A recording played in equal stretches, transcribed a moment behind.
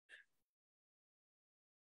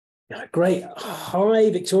Yeah, great. Hi,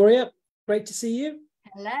 Victoria. Great to see you.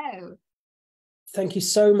 Hello. Thank you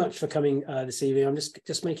so much for coming this evening. I'm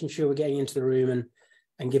just making sure we're getting into the room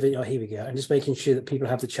and giving. Oh, here we go. And just making sure that people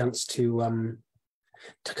have the chance to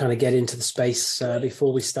kind of get into the space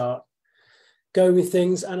before we start going with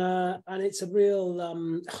things. And it's a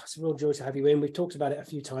real joy to have you in. We've talked about it a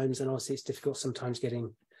few times, and obviously it's difficult sometimes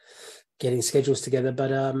getting schedules together,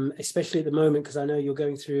 but especially at the moment, because I know you're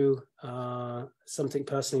going through something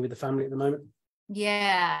personally with the family at the moment.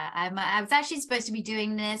 Yeah, I was actually supposed to be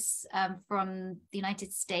doing this from the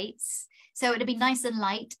United States, so it'd be nice and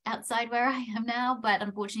light outside where I am now, but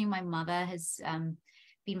unfortunately my mother has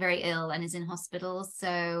been very ill and is in hospital,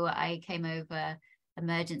 so I came over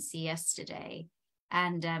emergency yesterday.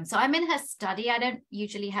 And so I'm in her study. I don't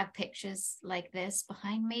usually have pictures like this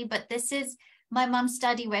behind me, but this is my mum's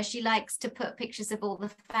study where she likes to put pictures of all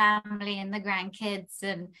the family and the grandkids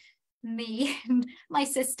and me and my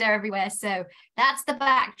sister everywhere. So that's the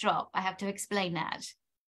backdrop. I have to explain that.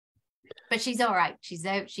 But she's all right. She's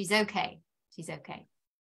okay. She's okay.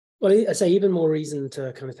 Well, I say even more reason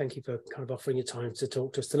to kind of thank you for kind of offering your time to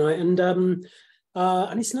talk to us tonight. And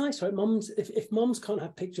it's nice, right? Moms, if moms can't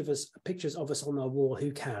have pictures of us on our wall,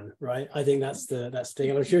 who can, right? I think that's the thing.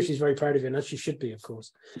 And I'm sure she's very proud of you, and as she should be, of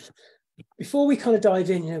course. Before we kind of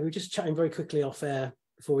dive in, we were just chatting very quickly off air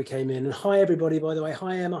before we came in. And hi, everybody, by the way.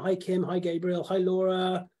 Hi, Emma. Hi, Kim. Hi, Gabriel. Hi,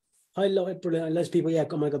 Laura. Hi, Laura. Brilliant. And those people, yeah,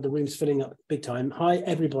 oh my God, the room's filling up big time. Hi,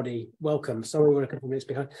 everybody. Welcome. Sorry, we're a couple of minutes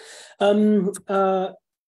behind.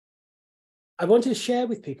 I wanted to share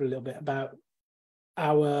with people a little bit about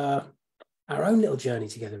our own little journey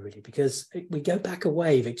together, really, because we go back a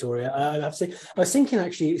way, Victoria. I have to say, I was thinking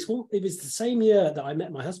actually, it was the same year that I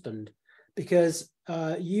met my husband, because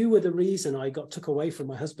you were the reason I took away from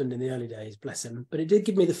my husband in the early days, bless him. But it did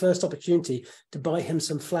give me the first opportunity to buy him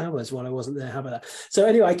some flowers while I wasn't there. How about that? So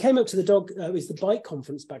anyway, I came up to the it was the bike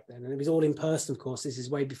conference back then, and it was all in person, of course. This is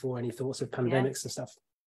way before any thoughts of pandemics and stuff.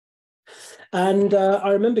 And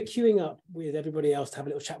I remember queuing up with everybody else to have a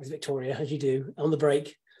little chat with Victoria, as you do, on the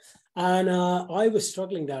break. And I was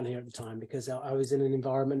struggling down here at the time because I was in an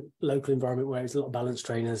local environment where there was a lot of balance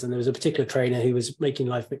trainers, and there was a particular trainer who was making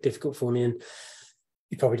life a bit difficult for me. And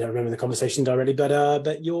you probably don't remember the conversation directly,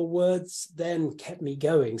 but your words then kept me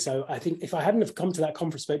going. So I think if I hadn't have come to that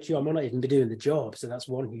conference about you, I might not even be doing the job. So that's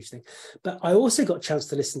one huge thing. But I also got a chance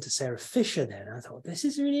to listen to Sarah Fisher then. I thought, this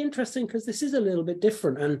is really interesting because this is a little bit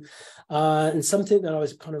different and something that I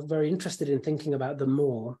was kind of very interested in thinking about them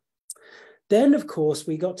more. Then, of course,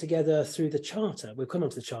 we got together through the charter. We'll come on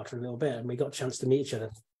to the charter in a little bit, and we got a chance to meet each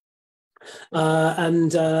other.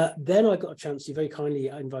 Then I got a chance, you very kindly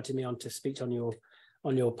invited me on to speak on your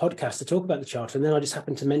podcast to talk about the charter. And then I just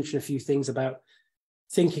happened to mention a few things about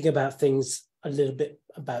thinking about things a little bit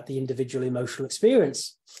about the individual emotional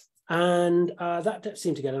experience. And that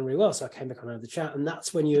seemed to get on really well. So I came back on the chat, and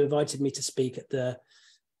that's when you invited me to speak at the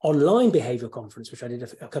online behavioural conference, which I did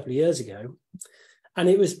a couple of years ago. And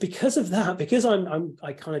it was because of that, because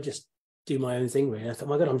I kind of just do my own thing, really. I thought,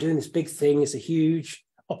 my God, I'm doing this big thing. It's a huge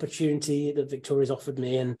opportunity that Victoria's offered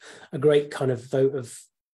me, and a great kind of vote of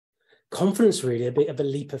confidence, really, a bit of a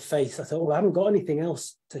leap of faith. I thought, well, I haven't got anything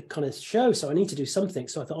else to kind of show, so I need to do something.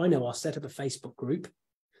 So I thought, I know, I'll set up a Facebook group,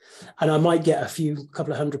 and I might get a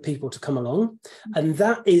couple of hundred people to come along. And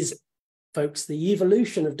that is, folks, the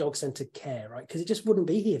evolution of dog-centered care, right? Because it just wouldn't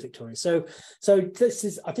be here, Victoria. So this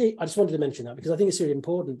is, I think, I just wanted to mention that because I think it's really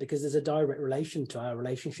important, because there's a direct relation to our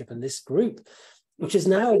relationship in this group, which is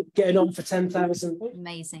now getting on for 10,000.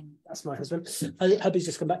 Amazing. That's my husband. I hope he's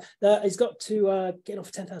just come back. He's got to get on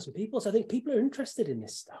for 10,000 people. So I think people are interested in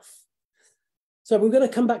this stuff. So we're going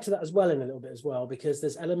to come back to that as well in a little bit as well, because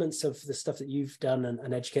there's elements of the stuff that you've done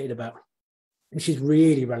and educated about, which is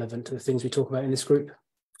really relevant to the things we talk about in this group.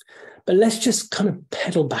 But let's just kind of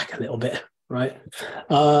pedal back a little bit, right?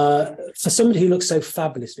 For somebody who looks so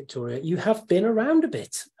fabulous, Victoria, you have been around a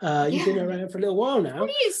bit. You've been around for a little while now. What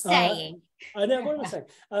are you saying? I know, what am I saying?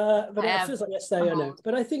 But it feels like yesterday, I know.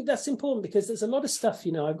 But I think that's important because there's a lot of stuff,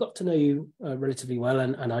 I've got to know you relatively well,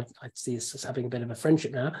 and I see us as having a bit of a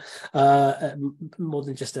friendship now, more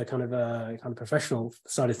than just a kind of professional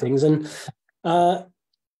side of things. And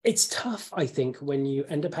it's tough, I think, when you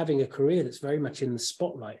end up having a career that's very much in the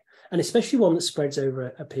spotlight, and especially one that spreads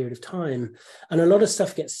over a period of time. And a lot of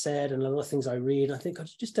stuff gets said, and a lot of things I read, I think, I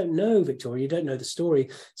just don't know, Victoria, you don't know the story.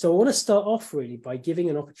 So I want to start off really by giving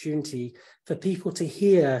an opportunity for people to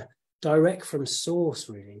hear direct from source,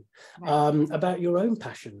 really, about your own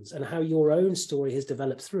passions and how your own story has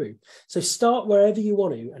developed through. So start wherever you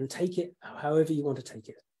want to and take it however you want to take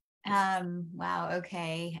it. Wow,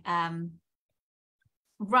 okay.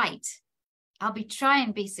 Right. I'll be try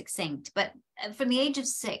and be succinct, but from the age of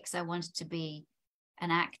 6, I wanted to be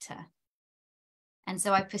an actor. And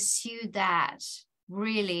so I pursued that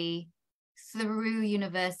really through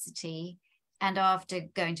university. And after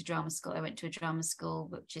going to drama school, I went to a drama school,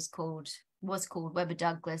 which was called Webber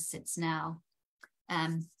Douglas. It's now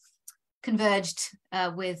converged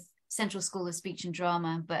with Central School of Speech and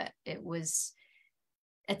Drama, but it was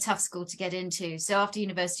a tough school to get into. So after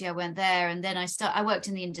university, I went there, and then I worked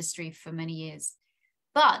in the industry for many years.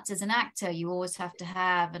 But as an actor, you always have to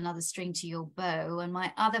have another string to your bow. And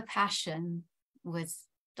my other passion was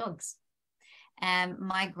dogs. And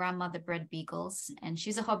my grandmother bred beagles, and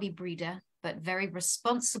she's a hobby breeder, but very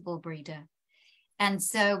responsible breeder. And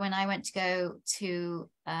so when I went to go to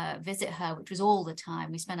visit her, which was all the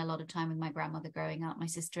time, we spent a lot of time with my grandmother growing up, my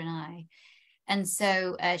sister and I. And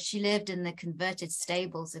so she lived in the converted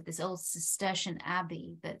stables of this old Cistercian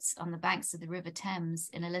abbey that's on the banks of the River Thames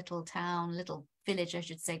in a little village, I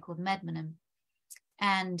should say, called Medmenham.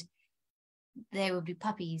 And there would be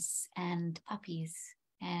puppies and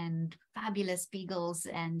fabulous beagles,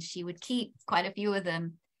 and she would keep quite a few of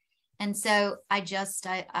them. And so I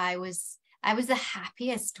was the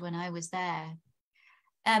happiest when I was there.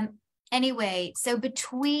 Anyway, so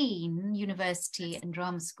between university and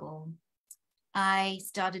drama school, I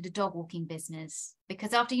started a dog walking business,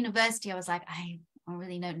 because after university, I was like, I don't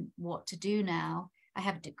really know what to do now. I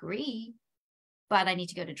have a degree, but I need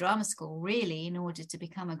to go to drama school really in order to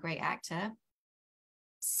become a great actor.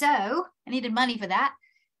 So I needed money for that.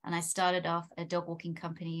 And I started off a dog walking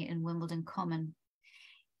company in Wimbledon Common.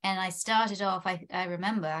 And I started off, I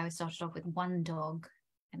remember I started off with 1 dog.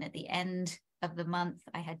 And at the end of the month,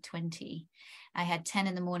 I had 20. I had 10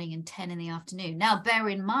 in the morning and 10 in the afternoon. Now, bear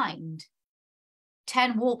in mind,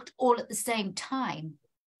 10 walked all at the same time.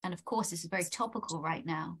 And of course, this is very topical right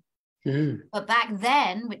now. Mm. But back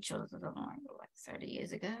then, which was like 30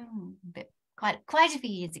 years ago, quite a few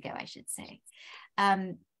years ago, I should say.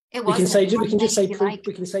 It was. We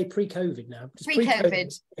can say pre-COVID now.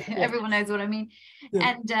 Pre-COVID. Yeah. Everyone knows what I mean.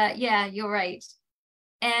 Yeah. And yeah, you're right.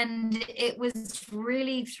 And it was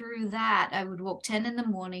really through that I would walk 10 in the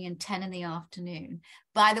morning and 10 in the afternoon.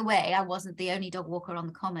 By the way, I wasn't the only dog walker on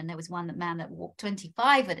the common. There was one man that walked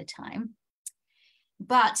 25 at a time.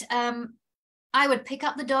 But I would pick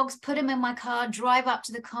up the dogs, put them in my car, drive up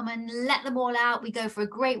to the common, let them all out. We go for a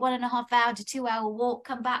great 1.5 hour to 2 hour walk,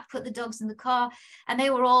 come back, put the dogs in the car. And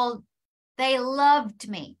they loved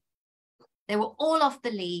me. They were all off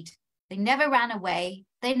the lead. They never ran away.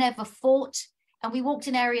 They never fought. And we walked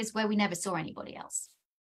in areas where we never saw anybody else.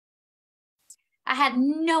 I had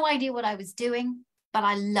no idea what I was doing, but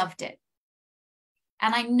I loved it.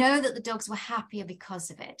 And I know that the dogs were happier because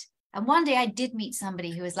of it. And one day I did meet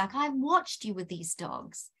somebody who was like, I watched you with these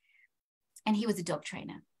dogs. And he was a dog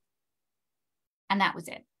trainer. And that was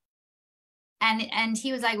it. And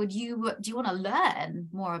he was like, do you want to learn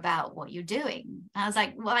more about what you're doing? And I was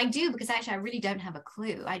like, well, I do, because actually I really don't have a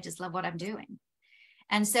clue. I just love what I'm doing.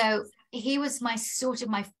 And so he was my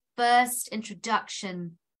first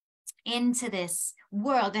introduction into this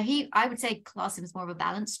world. And I would say class him as more of a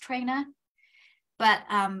balance trainer. But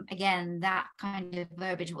again, that kind of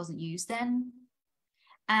verbiage wasn't used then.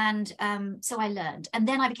 And so I learned. And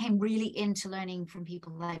then I became really into learning from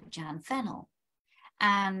people like Jan Fennell.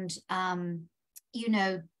 And,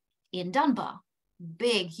 Ian Dunbar,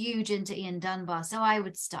 huge into Ian Dunbar. So I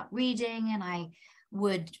would start reading and I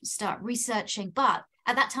would start researching. But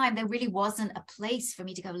at that time, there really wasn't a place for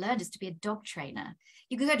me to go learn just to be a dog trainer.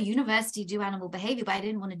 You could go to university, do animal behavior, but I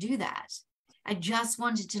didn't want to do that. I just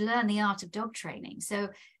wanted to learn the art of dog training. So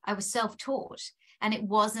I was self-taught. And it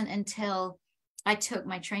wasn't until I took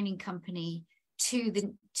my training company to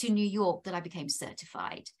New York that I became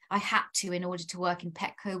certified. I had to in order to work in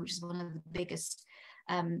Petco, which is one of the biggest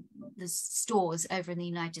the stores over in the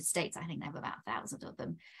United States. I think they have about 1,000 of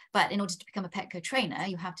them. But in order to become a Petco trainer,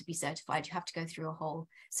 you have to be certified. You have to go through a whole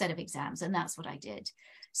set of exams. And that's what I did.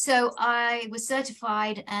 So I was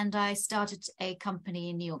certified and I started a company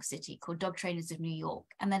in New York City called Dog Trainers of New York.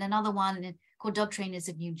 And then another one called Dog Trainers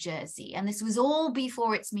of New Jersey. And this was all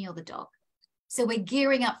before It's Me or the Dog. So we're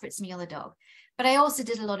gearing up for It's Me or the Dog. But I also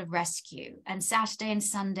did a lot of rescue. And Saturday and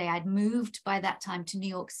Sunday, I'd moved by that time to New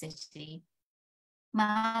York City.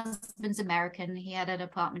 My husband's American. He had an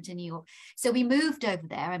apartment in New York. So we moved over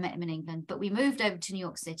there. I met him in England, but we moved over to New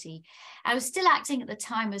York City. I was still acting at the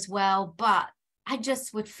time as well, but I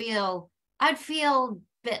just I'd feel a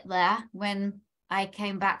bit there when I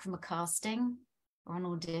came back from a casting or an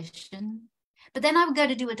audition. But then I would go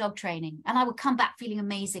to do a dog training and I would come back feeling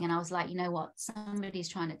amazing. And I was like, you know what? Somebody's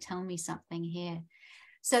trying to tell me something here.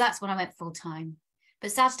 So that's when I went full time.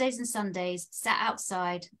 But Saturdays and Sundays, sat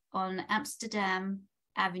outside on Amsterdam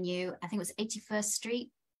Avenue, I think it was 81st Street,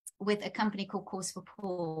 with a company called Cause for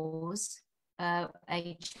Paws,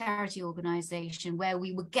 a charity organization where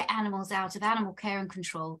we would get animals out of animal care and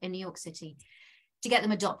control in New York City to get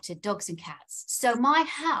them adopted, dogs and cats. So my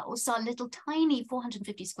house, our little tiny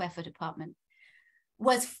 450 square foot apartment,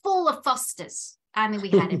 was full of fosters. I mean, we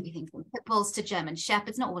had everything from pit bulls to German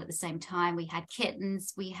shepherds, not all at the same time. We had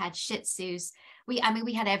kittens, we had Shih Tzus. We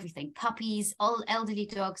had everything, puppies, all elderly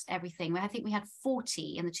dogs, everything. I think we had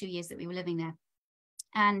 40 in the 2 years that we were living there.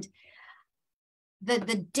 And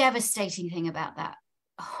the devastating thing about that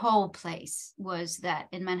whole place was that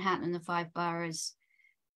in Manhattan and the 5 boroughs,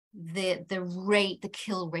 the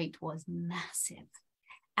kill rate was massive.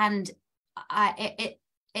 And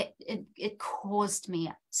it caused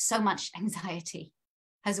me so much anxiety,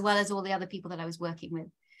 as well as all the other people that I was working with.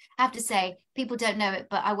 I have to say, people don't know it,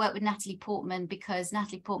 but I work with Natalie Portman because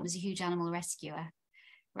Natalie Portman is a huge animal rescuer,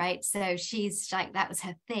 right? So she's like, that was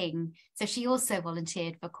her thing. So she also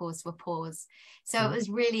volunteered for Cause for Paws. So it was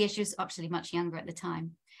really, she was actually much younger at the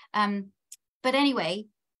time. But anyway,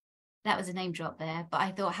 that was a name drop there, but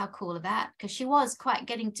I thought, how cool of that, because she was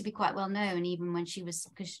getting to be quite well known, even when she was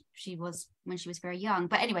very young.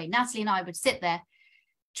 But anyway, Natalie and I would sit there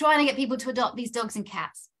trying to get people to adopt these dogs and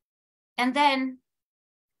cats. And then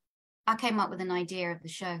I came up with an idea of the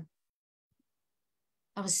show.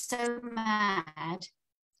 I was so mad.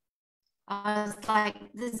 I was like,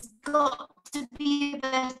 there's got to be a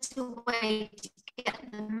better way to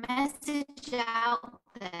get the message out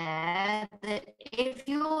there that if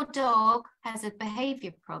your dog has a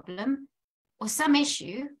behavior problem or some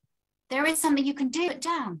issue, there is something you can do it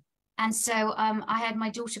down. And so I had my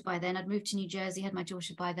daughter by then. I'd moved to New Jersey, had my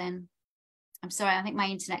daughter by then. I'm sorry, I think my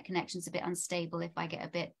internet connection's a bit unstable if I get a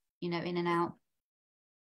bit, in and out.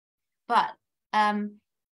 But, and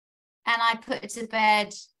I put it to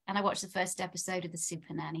bed and I watched the first episode of The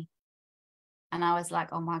Super Nanny. And I was like,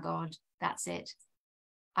 oh my God, that's it.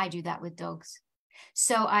 I do that with dogs.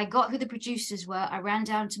 So I got who the producers were. I ran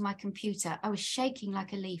down to my computer. I was shaking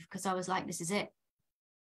like a leaf because I was like, this is it.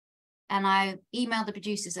 And I emailed the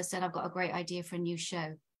producers. I said, I've got a great idea for a new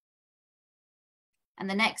show. And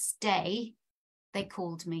the next day, they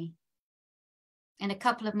called me. In a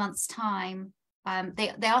couple of months' time,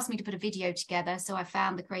 they asked me to put a video together. So I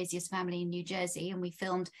found The Craziest Family in New Jersey, and we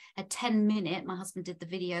filmed a 10-minute. My husband did the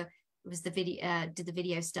video. It was the video, did the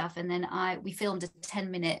video stuff, and then we filmed a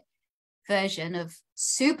 10-minute version of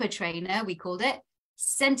Super Trainer, we called it,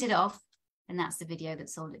 sent it off, and that's the video that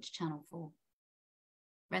sold it to Channel 4.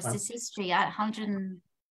 Rest is history. How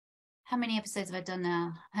many episodes have I done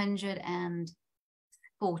now?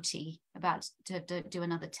 140. About to do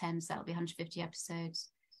another 10, so that'll be 150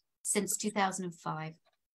 episodes since 2005.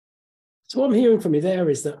 So what I'm hearing from you there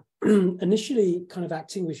is that initially kind of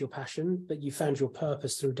acting was your passion, but you found your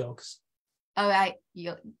purpose through dogs. All right,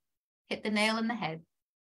 you hit the nail on the head.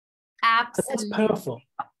 Absolutely. That's powerful.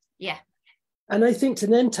 Yeah. And I think to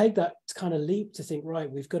then take that kind of leap to think, right,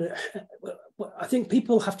 we've got to, I think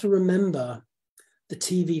people have to remember the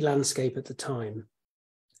TV landscape at the time,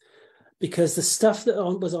 because the stuff that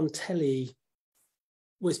was on telly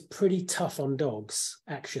was pretty tough on dogs,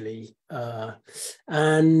 actually.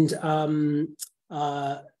 And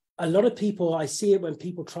a lot of people, I see it when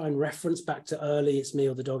people try and reference back to early It's Me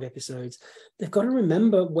or the Dog episodes, they've got to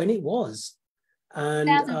remember when it was. And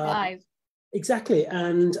 2005. Exactly.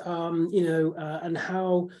 And, and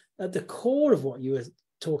how at the core of what you were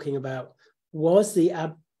talking about was the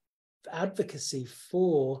advocacy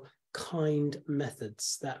for kind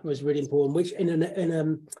methods. That was really important, which in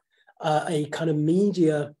a kind of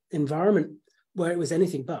media environment where it was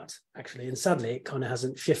anything but, actually. And sadly, it kind of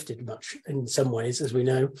hasn't shifted much in some ways, as we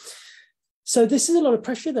know. So this is a lot of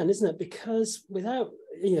pressure then, isn't it? Because without,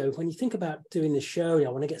 when you think about doing this show, I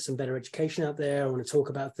want to get some better education out there. I want to talk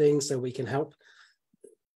about things so we can help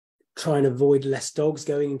try and avoid less dogs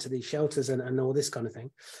going into these shelters and all this kind of thing.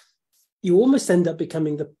 You almost end up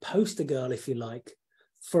becoming the poster girl, if you like,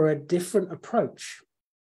 for a different approach,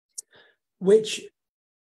 which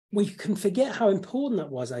we can forget how important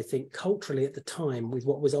that was, I think, culturally at the time with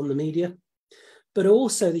what was on the media, but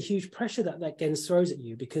also the huge pressure that again throws at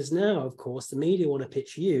you, because now, of course, the media want to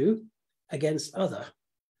pitch you against other.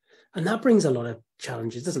 And that brings a lot of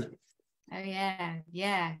challenges, doesn't it? Oh, yeah.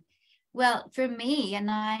 Yeah. Well, for me,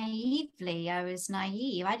 I was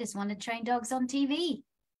naive. I just wanted to train dogs on TV.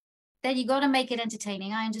 Then you got to make it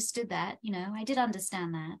entertaining. I understood that, I did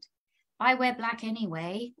understand that. I wear black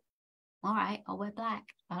anyway. All right, I'll wear black.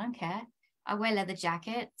 I don't care. I wear leather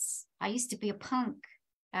jackets. I used to be a punk.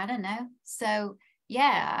 I don't know. So,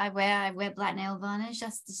 yeah, I wear black nail varnish.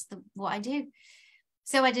 That's just what I do.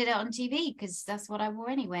 So I did it on TV because that's what I wore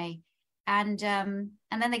anyway. And then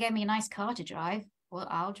they gave me a nice car to drive. Well,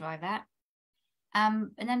 I'll drive that.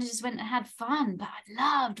 And then I just went and had fun, but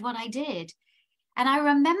I loved what I did. And I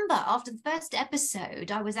remember after the first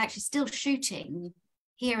episode, I was actually still shooting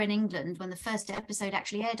here in England when the first episode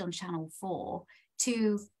actually aired on Channel 4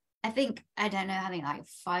 to, I think like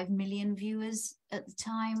 5 million viewers at the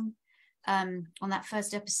time on that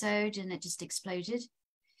first episode, and it just exploded.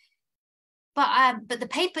 But the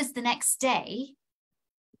papers the next day,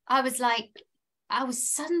 I was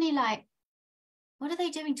suddenly like, what are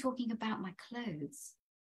they doing talking about my clothes?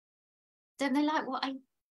 Don't they like what I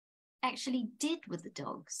actually did with the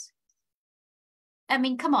dogs? I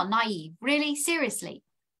mean, come on, naive, really, seriously,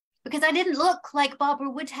 because I didn't look like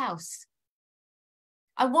Barbara Woodhouse.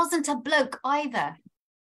 I wasn't a bloke either.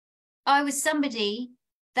 I was somebody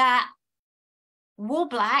that wore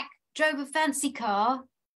black, drove a fancy car,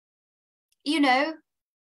 you know,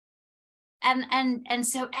 and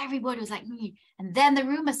so everybody was like, and then the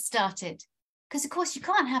rumors started, because of course you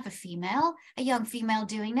can't have a young female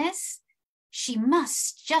doing this. She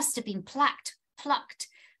must just have been plucked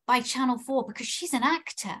by Channel 4 because she's an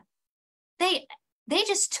actor. They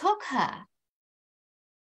just took her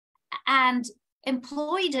and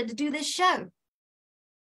employed her to do this show.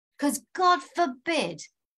 Because God forbid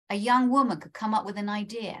a young woman could come up with an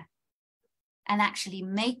idea and actually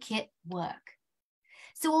make it work.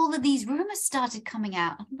 So all of these rumors started coming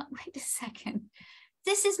out. I'm like, wait a second.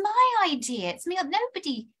 This is my idea. It's me.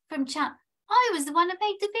 Nobody from Channel. I was the one who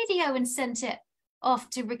made the video and sent it off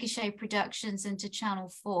to Ricochet Productions and to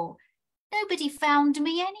Channel 4. Nobody found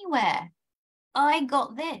me anywhere. I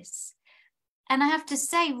got this. And I have to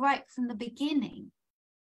say right from the beginning,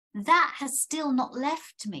 that has still not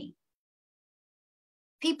left me.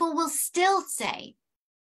 People will still say,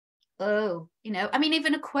 oh, I mean,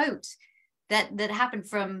 even a quote that happened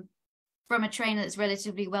from a trainer that's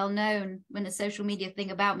relatively well known when the social media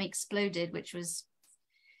thing about me exploded, which was,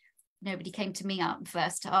 nobody came to me up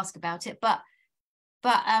first to ask about it, but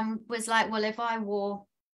was like, well, if I wore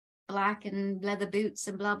black and leather boots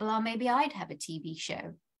and blah, blah, maybe I'd have a TV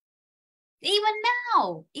show. Even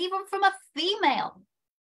now, even from a female.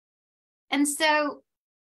 And so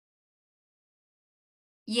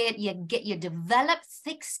you develop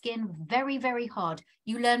thick skin very, very hard.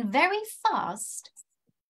 You learn very fast.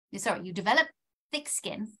 Sorry, you develop thick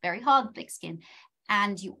skin, very hard thick skin.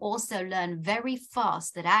 And you also learn very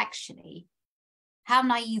fast that actually how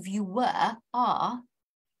naive you are,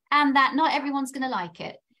 and that not everyone's going to like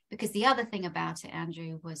it. Because the other thing about it,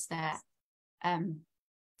 Andrew, was that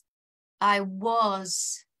I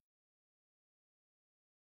was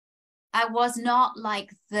not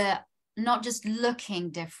like not just looking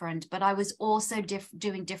different, but I was also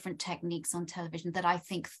doing different techniques on television that I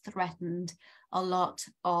think threatened a lot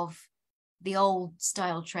of the old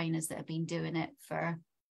style trainers that have been doing it for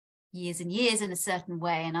years and years in a certain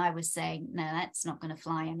way. And I was saying, no, that's not going to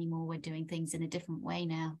fly anymore. We're doing things in a different way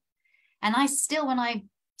now. And I still, when I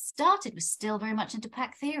started, was still very much into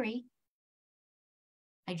pack theory.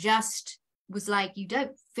 I just was like, you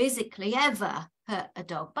don't physically ever hurt a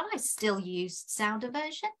dog, but I still used sound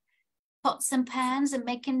aversion, pots and pans and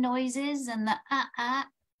making noises and the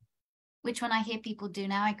which when I hear people do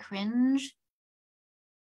now, I cringe.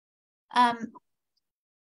 But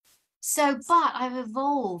I've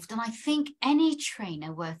evolved, and I think any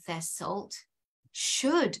trainer worth their salt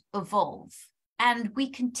should evolve, and we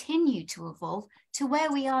continue to evolve to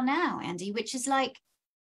where we are now, Andy, which is like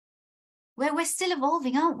where we're still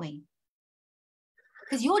evolving, aren't we?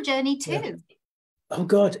 Because your journey too. Yeah. Oh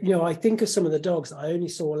God, I think of some of the dogs I only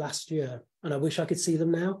saw last year, and I wish I could see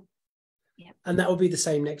them now. Yep. And that will be the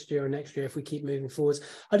same next year and next year if we keep moving forwards.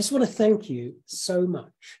 I just want to thank you so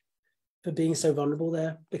much for being so vulnerable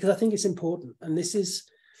there, because I think it's important. And this is,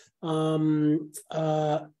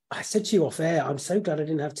 I said to you off air, I'm so glad I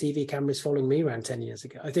didn't have TV cameras following me around 10 years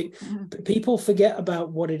ago. I think people forget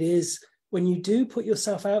about what it is when you do put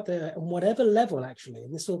yourself out there on whatever level, actually.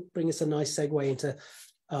 And this will bring us a nice segue into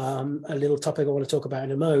a little topic I want to talk about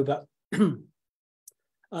in a mo, but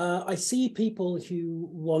I see people who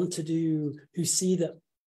want to do, who see that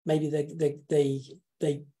maybe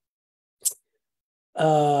they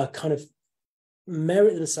kind of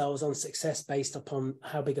merit themselves on success based upon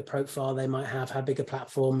how big a profile they might have, how big a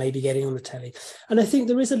platform, maybe getting on the telly. And I think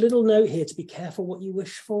there is a little note here to be careful what you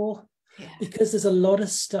wish for, because there's a lot of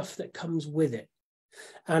stuff that comes with it.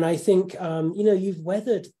 And I think, you've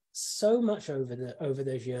weathered so much over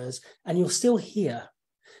those years, and you're still here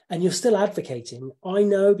and you're still advocating. I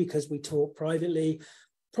know, because we talk privately,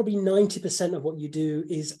 probably 90% of what you do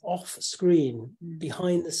is off screen,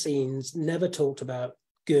 behind the scenes, never talked about,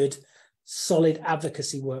 good, solid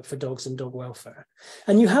advocacy work for dogs and dog welfare.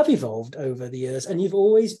 And you have evolved over the years, and you've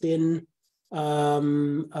always been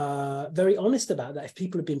very honest about that if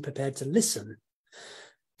people have been prepared to listen.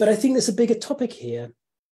 But I think there's a bigger topic here,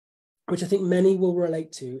 which I think many will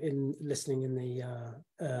relate to in listening in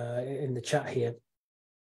the chat here.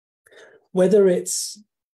 Whether it's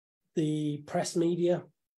the press media,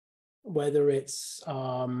 whether it's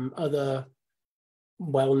other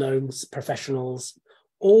well-known professionals,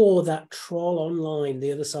 or that troll online,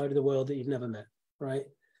 the other side of the world that you've never met, right?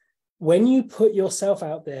 When you put yourself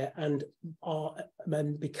out there and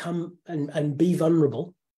become and be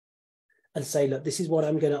vulnerable and say, look, this is what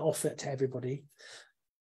I'm going to offer to everybody.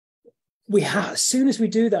 As soon as we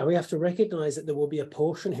do that, we have to recognize that there will be a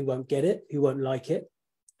portion who won't get it, who won't like it,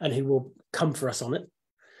 and who will come for us on it.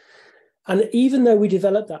 And even though we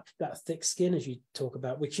develop that thick skin, as you talk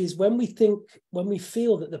about, which is when we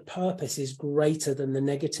feel that the purpose is greater than the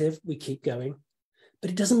negative, we keep going.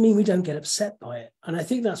 But it doesn't mean we don't get upset by it. And I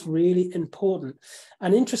think that's really important.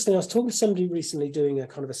 And interesting, I was talking to somebody recently doing a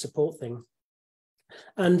kind of a support thing.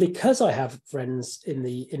 And because I have friends in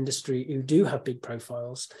the industry who do have big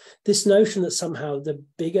profiles, this notion that somehow the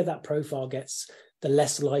bigger that profile gets, the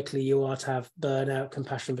less likely you are to have burnout,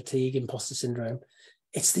 compassion fatigue, imposter syndrome.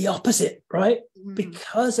 It's the opposite, right?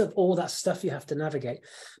 Because of all that stuff you have to navigate.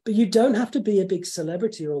 But you don't have to be a big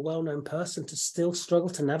celebrity or a well-known person to still struggle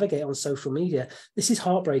to navigate on social media. This is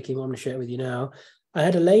heartbreaking. I'm going to share it with you now. I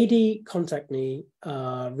had a lady contact me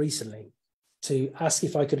recently to ask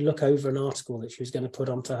if I could look over an article that she was going to put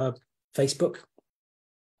onto her Facebook.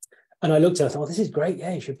 And I looked at it and thought, this is great.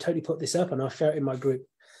 Yeah, you should totally put this up and I'll share it in my group.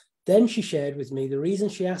 Then she shared with me, the reason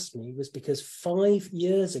she asked me was because 5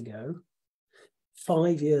 years ago,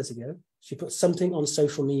 she put something on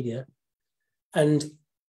social media, and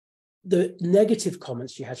the negative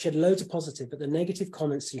comments she had loads of positive, but the negative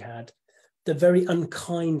comments she had, the very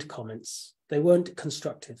unkind comments, they weren't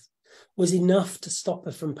constructive, was enough to stop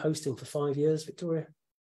her from posting for 5 years, Victoria.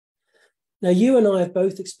 Now, you and I have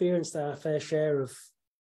both experienced our fair share of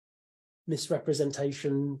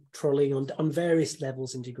misrepresentation, trolling on various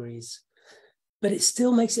levels and degrees, but it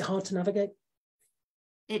still makes it hard to navigate.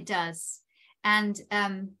 It does. And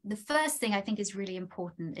the first thing I think is really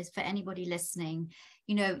important is for anybody listening,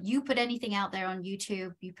 you put anything out there on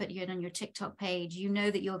YouTube, you put it on your TikTok page, you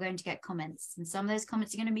know that you're going to get comments, and some of those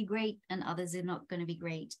comments are going to be great and others are not going to be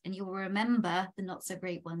great. And you'll remember the not so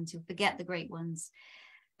great ones, you'll forget the great ones.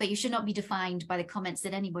 But you should not be defined by the comments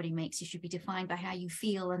that anybody makes. You should be defined by how you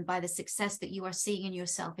feel and by the success that you are seeing in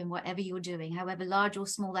yourself in whatever you're doing, however large or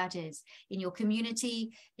small that is, in your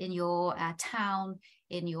community, in your town,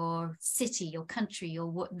 in your city, your country,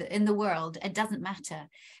 in the world. It doesn't matter,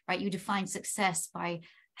 right? You define success by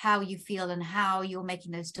how you feel and how you're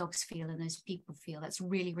making those dogs feel and those people feel. That's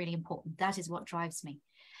really, really important. That is what drives me.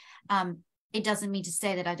 It doesn't mean to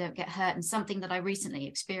say that I don't get hurt. And something that I recently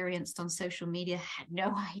experienced on social media, had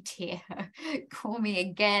no idea. Call me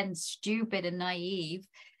again stupid and naive.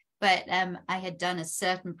 But I had done a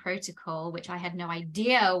certain protocol, which I had no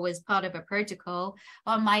idea was part of a protocol,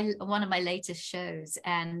 on one of my latest shows.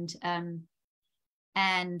 And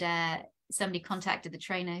somebody contacted the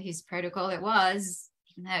trainer whose protocol it was,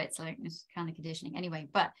 even though it's kind of conditioning anyway.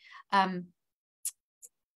 But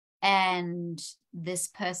and this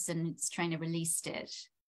person's trainer released it,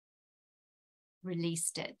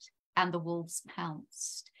 and the wolves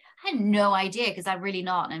pounced. I had no idea, because I'm really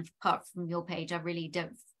not, and apart from your page,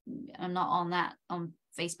 I'm not on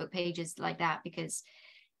Facebook pages like that, because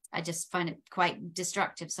I just find it quite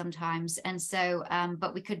destructive sometimes. And so,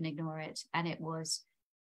 but we couldn't ignore it, and it was,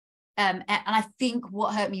 and I think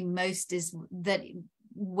what hurt me most is that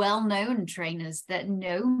well-known trainers that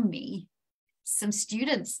know me, some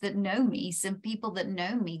students that know me, some people that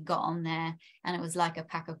know me got on there, and it was like a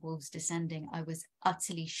pack of wolves descending. I was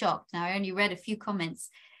utterly shocked. Now, I only read a few comments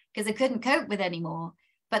because I couldn't cope with anymore,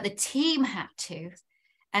 but the team had to.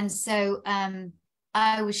 And so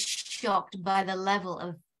I was shocked by the level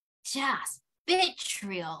of just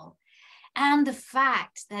vitriol, and the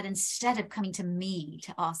fact that instead of coming to me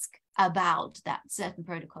to ask about that certain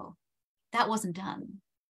protocol, that wasn't done.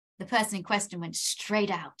 The person in question went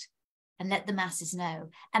straight out and let the masses know,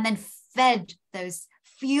 and then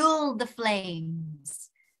fueled the flames,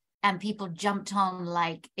 and people jumped on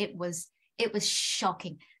like it was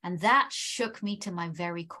shocking. And that shook me to my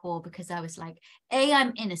very core, because I was like, A,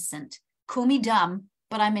 I'm innocent. Call me dumb,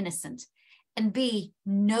 but I'm innocent. And B,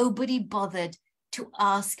 nobody bothered to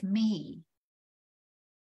ask me,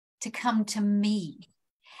 to come to me.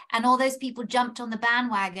 And all those people jumped on the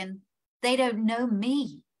bandwagon. They don't know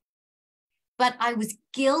me. But I was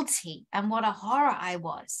guilty, and what a horror I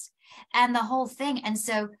was, and the whole thing. And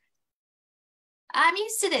so I'm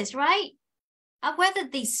used to this, right? I've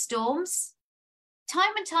weathered these storms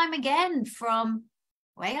time and time again, from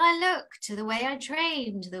the way I look to the way I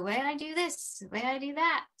train, to the way I do this, the way I do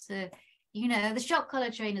that, to, you know, the shock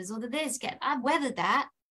collar trainers or the this. I've weathered that.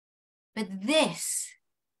 But this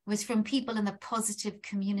was from people in the positive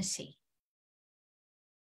community.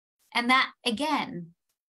 And that, again,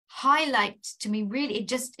 highlight to me, really,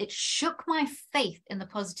 it shook my faith in the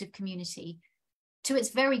positive community to its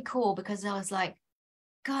very core, because I was like,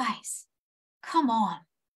 guys, come on.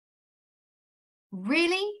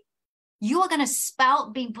 Really? You're going to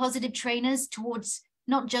spout being positive trainers towards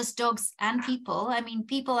not just dogs and people. I mean,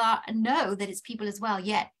 people know that it's people as well,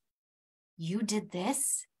 yet you did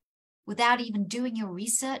this without even doing your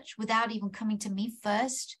research, without even coming to me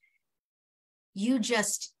first. You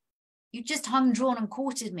just hung, drawn, and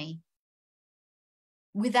quartered me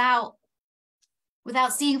without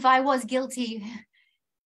seeing if I was guilty.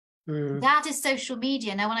 That is social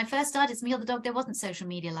media. Now, when I first started Smeel the Dog, there wasn't social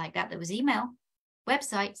media like that. There was email,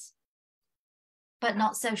 websites, but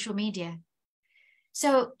not social media.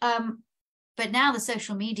 So, but now the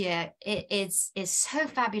social media is so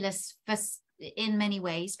fabulous in many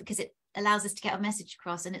ways, because it allows us to get a message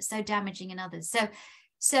across, and it's so damaging in others.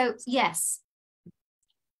 So yes,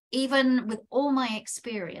 even with all my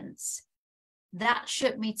experience, that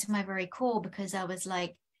shook me to my very core, because I was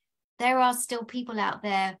like, there are still people out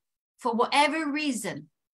there, for whatever reason,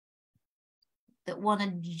 that want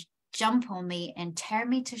to jump on me and tear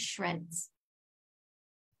me to shreds.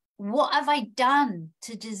 What have I done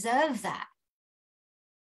to deserve that?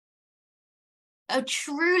 Oh,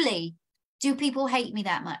 truly, do people hate me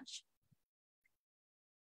that much?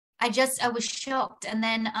 I was shocked. And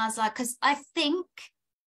then I was like, because I think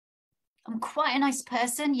I'm quite a nice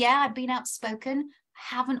person. Yeah, I've been outspoken.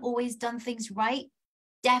 Haven't always done things right.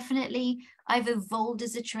 Definitely, I've evolved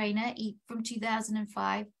as a trainer from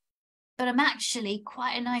 2005. But I'm actually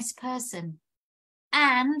quite a nice person.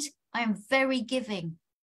 And I'm very giving.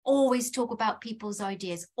 Always talk about people's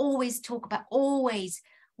ideas. Always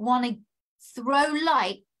want to throw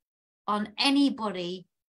light on anybody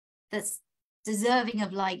that's deserving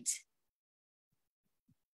of light.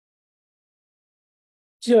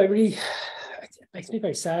 Do you know, it makes me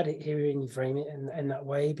very sad hearing you frame it in that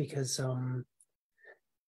way, because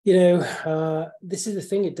this is the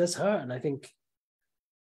thing, it does hurt. And I think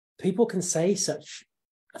people can say such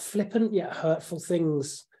flippant yet hurtful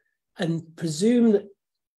things and presume that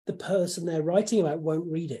the person they're writing about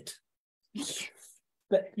won't read it.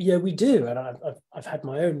 But yeah, we do, and I've had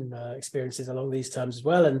my own experiences along these terms as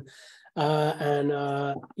well. And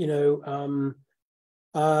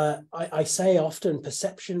I say often,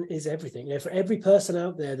 perception is everything. You know, for every person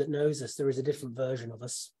out there that knows us, there is a different version of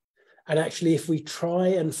us. And actually, if we try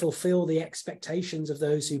and fulfill the expectations of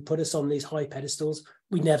those who put us on these high pedestals,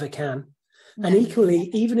 we never can. No. And equally,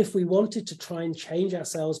 even if we wanted to try and change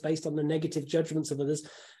ourselves based on the negative judgments of others,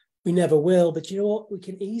 we never will. But you know what? We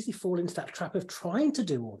can easily fall into that trap of trying to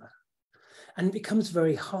do all that. And it becomes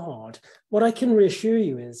very hard. What I can reassure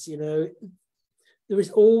you is, you know, there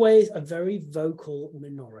is always a very vocal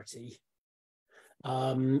minority.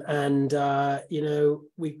 We've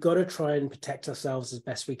got to try and protect ourselves as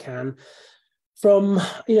best we can from,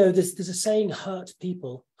 there's a saying, hurt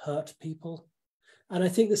people. And I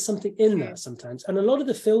think there's something in that sometimes. And a lot of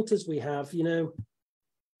the filters we have,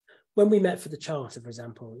 when we met for the charter, for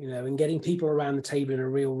example, and getting people around the table in a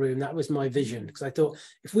real room, that was my vision. Because I thought,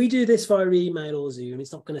 if we do this via email or Zoom,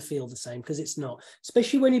 it's not going to feel the same, because it's not.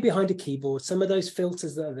 Especially when you're behind a keyboard, some of those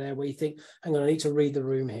filters that are there where you think, hang on, I need to read the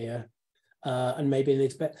room here. And maybe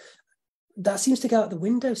that seems to go out the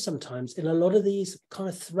window sometimes in a lot of these kind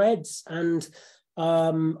of threads. And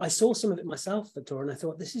I saw some of it myself, Victoria, and I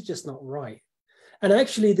thought, this is just not right. And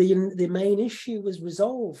actually, the main issue was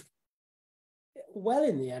resolved well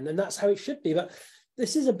in the end, and that's how it should be. But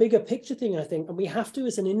this is a bigger picture thing, I think, and we have to,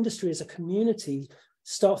 as an industry, as a community,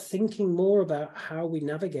 start thinking more about how we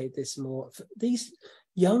navigate this more. These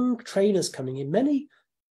young trainers coming in, many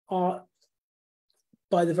are,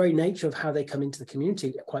 by the very nature of how they come into the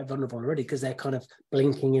community, quite vulnerable already, because they're kind of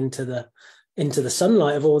blinking into the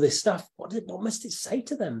sunlight of all this stuff. What must it say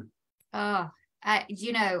to them? God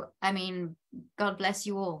bless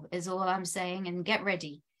you all is all I'm saying, and get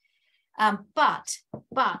ready. But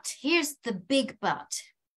here's the big but.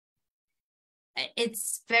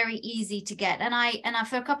 It's very easy to get, and I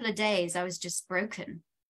for a couple of days I was just broken,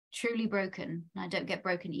 truly broken. And I don't get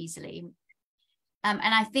broken easily. And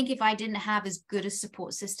I think if I didn't have as good a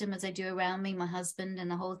support system as I do around me, my husband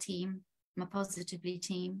and the whole team, my Positively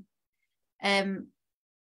team,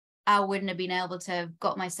 I wouldn't have been able to have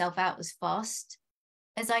got myself out as fast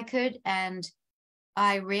as I could. And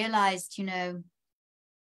I realized, you know,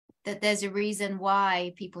 that there's a reason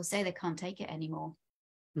why people say they can't take it anymore.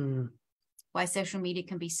 Why social media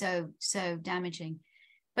can be so damaging.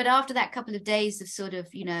 But after that couple of days of sort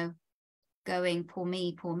of, you know, going, poor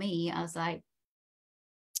me, I was like,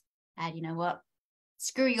 and you know what?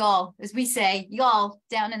 Screw y'all, as we say, y'all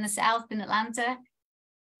down in the South in Atlanta.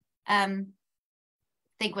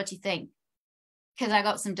 Think what you think. Because I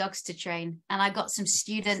got some dogs to train, and I got some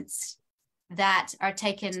students that are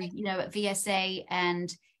taken, you know, at VSA,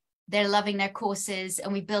 and they're loving their courses,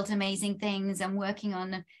 and we built amazing things. I'm working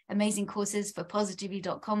on amazing courses for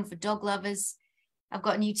positively.com for dog lovers. I've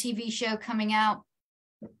got a new TV show coming out.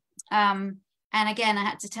 And again, I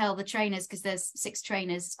had to tell the trainers, because there's 6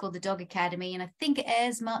 trainers, it's called the Dog Academy. And I think it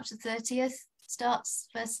airs March the 30th, starts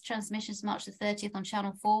first transmissions March the 30th on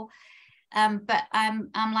Channel 4. But I'm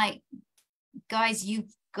like, guys,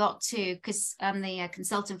 you've got to, because I'm the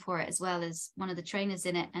consultant for it as well as one of the trainers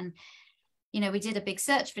in it. And, you know, we did a big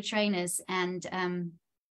search for trainers, and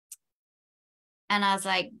I was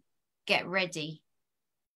like, get ready,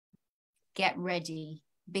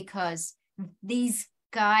 because these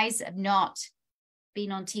guys have not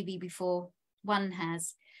been on TV before. One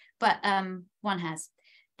has, but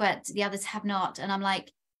the others have not. And I'm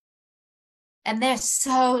like, and they're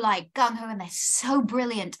so like gung-ho, and they're so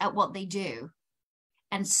brilliant at what they do,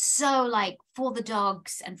 and so like for the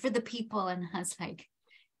dogs and for the people. And I was like,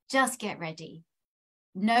 just get ready,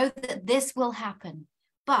 know that this will happen,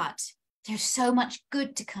 but there's so much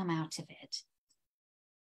good to come out of it.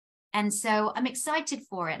 And so I'm excited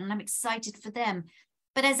for it, and I'm excited for them.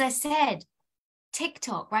 But as I said,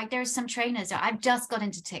 TikTok, right? There are some trainers. I've just got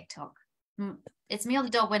into TikTok. It's Me or the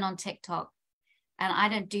Dog went on TikTok, and I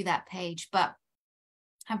don't do that page, but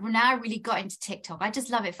I've now really got into TikTok. I just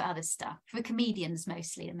love it for other stuff, for comedians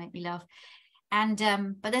mostly, that make me laugh. And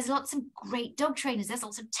but there's lots of great dog trainers. There's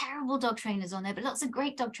lots of terrible dog trainers on there, but lots of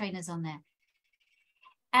great dog trainers on there.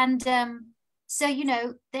 And so, you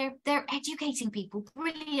know, they're educating people,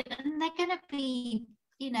 brilliant, and they're going to be,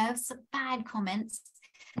 you know, some bad comments,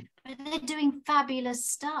 but they're doing fabulous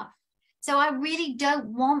stuff. So I really don't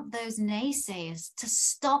want those naysayers to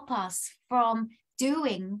stop us from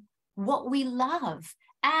doing what we love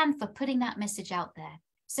and for putting that message out there.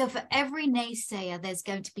 So for every naysayer, there's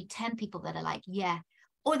going to be 10 people that are like, yeah,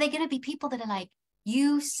 or they're going to be people that are like,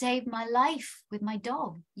 you saved my life with my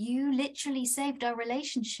dog. You literally saved our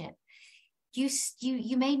relationship.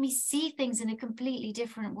 You made me see things in a completely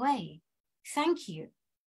different way. Thank you.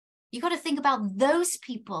 You got to think about those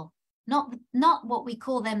people, not what we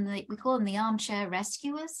call them. We call them the armchair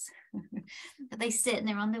rescuers. But they sit in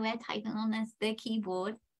their underwear, typing on their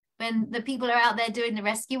keyboard when the people are out there doing the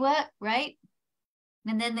rescue work, right?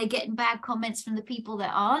 And then they're getting bad comments from the people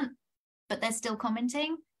that aren't, but they're still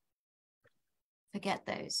commenting. Forget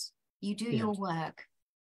those. You do your work.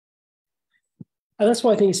 And that's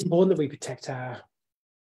why I think it's important that we protect our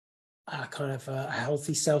kind of a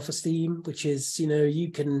healthy self-esteem, which is, you know,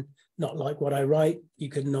 you can not like what I write, you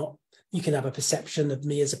can have a perception of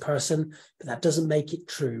me as a person, but that doesn't make it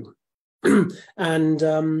true. And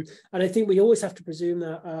I think we always have to presume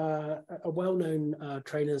that a well-known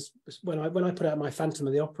trainers, when I put out my Phantom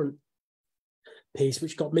of the Operant piece,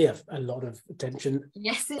 which got me a lot of attention,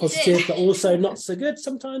 yes, positive did. but also not so good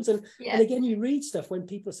sometimes, and yeah. And again, you read stuff when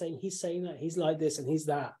people are saying he's saying that, he's like this and he's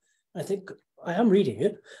that. I think I am reading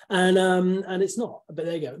it, and it's not, but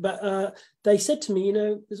there you go. But they said to me, you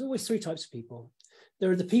know, there's always 3 types of people.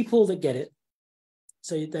 There are the people that get it,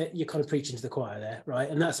 so you're kind of preaching to the choir there, right?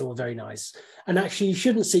 And that's all very nice. And actually, you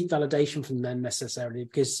shouldn't seek validation from them necessarily,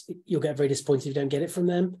 because you'll get very disappointed if you don't get it from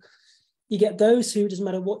them. You get those who, doesn't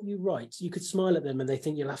matter what you write, you could smile at them and they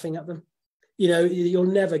think you're laughing at them. You know, you'll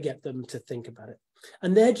never get them to think about it.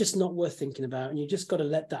 And they're just not worth thinking about. And you just got to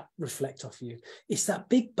let that reflect off you. It's that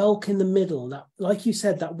big bulk in the middle that, like you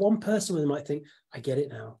said, that one person who might think, I get it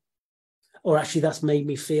now. Or actually, that's made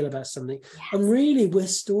me feel about something. Yes. And really, we're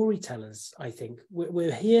storytellers, I think.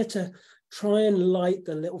 We're here to try and light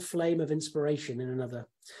the little flame of inspiration in another.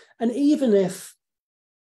 And even if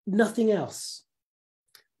nothing else,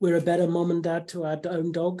 we're a better mom and dad to our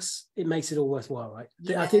own dogs, it makes it all worthwhile, right?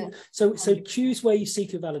 Yeah. I think so. So choose where you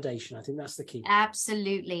seek your validation. I think that's the key.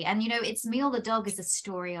 Absolutely. And, you know, It's Me or the Dog is a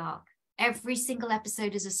story arc. Every single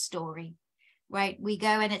episode is a story, right? We go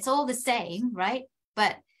and it's all the same, right?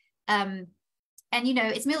 But, and, you know,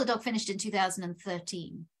 It's Me or the Dog finished in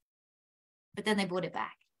 2013, but then they brought it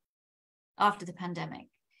back after the pandemic.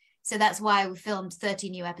 So that's why we filmed 30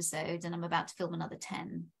 new episodes, and I'm about to film another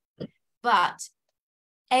 10. But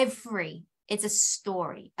it's a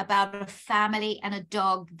story about a family and a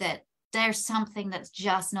dog that there's something that's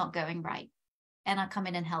just not going right. And I come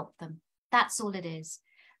in and help them. That's all it is.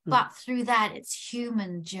 But through that, it's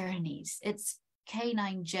human journeys. It's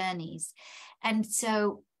canine journeys. And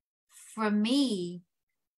so for me,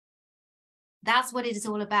 that's what it is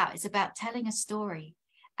all about. It's about telling a story,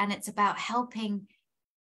 and it's about helping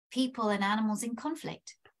people and animals in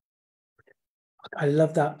conflict. I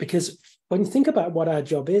love that, because when you think about what our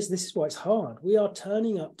job is, this is why it's hard. We are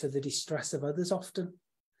turning up to the distress of others often,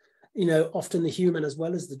 often the human as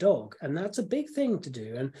well as the dog. And that's a big thing to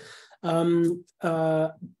do. And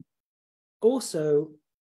also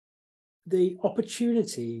the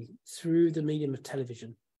opportunity through the medium of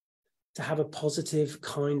television to have a positive,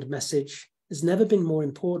 kind message has never been more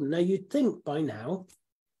important. Now, you'd think by now,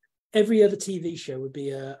 every other TV show would be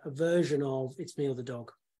a version of It's Me or the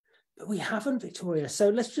Dog. But we haven't, Victoria. So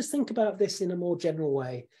let's just think about this in a more general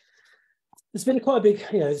way. There's been quite a big,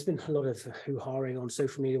 there's been a lot of hoo-haing on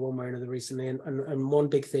social media one way or another recently. And one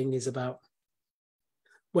big thing is about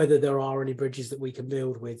whether there are any bridges that we can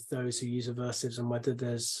build with those who use aversives, and whether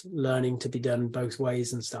there's learning to be done both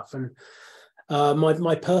ways and stuff. And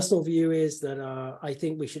my personal view is that I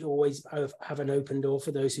think we should always have an open door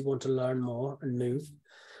for those who want to learn more and move.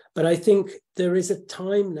 But I think there is a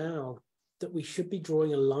time now that we should be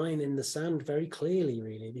drawing a line in the sand very clearly,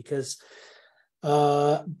 really, because,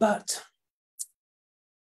 but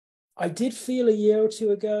I did feel a year or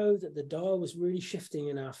two ago that the dial was really shifting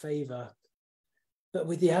in our favor. But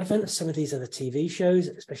with the advent of some of these other TV shows,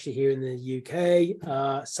 especially here in the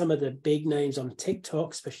UK, some of the big names on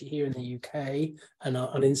TikTok, especially here in the UK, and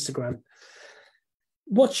on Instagram,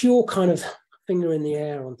 what's your kind of finger in the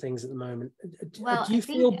air on things at the moment? Well, do you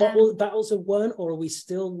feel battles have won, or are we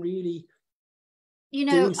still really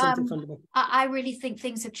doing something fundamental? I really think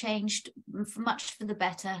things have changed much for the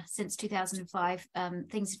better since 2005.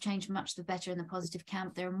 Things have changed much for the better in the positive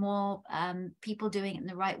camp. There are more people doing it in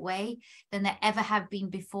the right way than there ever have been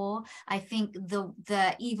before. I think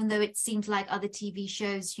the even though it seems like other TV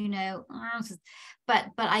shows,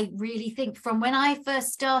 but I really think from when I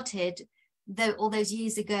first started, all those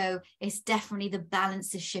years ago, it's definitely the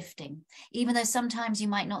balance is shifting, even though sometimes you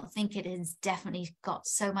might not think it has definitely got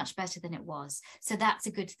so much better than it was. So that's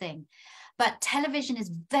a good thing. But television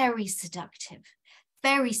is very seductive,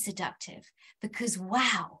 because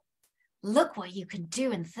wow, look what you can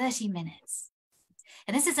do in 30 minutes.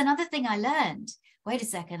 And this is another thing I learned. Wait a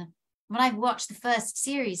second. When I watched the first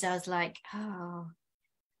series, I was like, oh,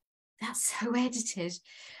 that's so edited.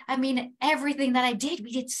 I mean, everything that I did,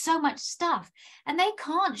 we did so much stuff, and they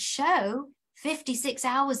can't show 56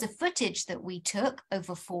 hours of footage that we took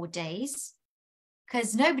over 4 days,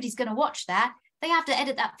 because nobody's going to watch that. They have to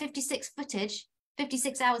edit that 56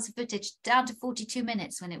 hours of footage down to 42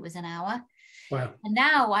 minutes when it was an hour. Wow. And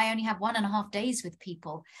now I only have 1.5 days with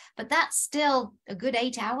people, but that's still a good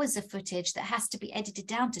 8 hours of footage that has to be edited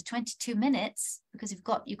down to 22 minutes, because you've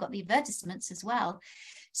got the advertisements as well.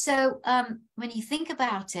 So when you think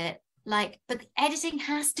about it, but the editing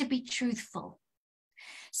has to be truthful.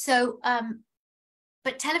 So,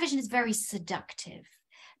 but television is very seductive,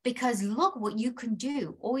 because look what you can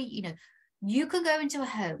do. Or, you can go into a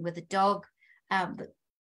home with a dog, I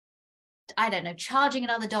don't know, charging at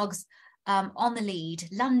other dogs on the lead,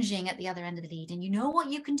 lunging at the other end of the lead. And you know what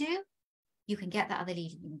you can do? You can get that other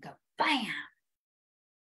lead and you can go, bam.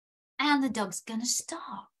 And the dog's going to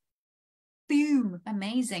stop. Boom,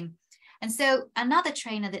 amazing. And so another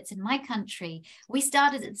trainer that's in my country, we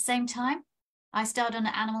started at the same time. I started on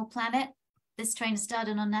Animal Planet. This trainer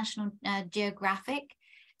started on National Geographic.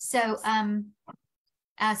 So,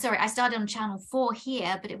 sorry, I started on Channel 4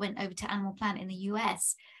 here, but it went over to Animal Planet in the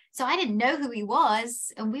US. So I didn't know who he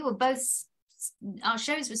was. And we were both, our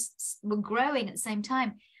shows were growing at the same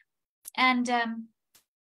time. And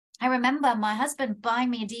I remember my husband buying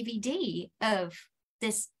me a DVD of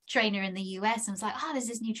this trainer in the US, and was like, oh, there's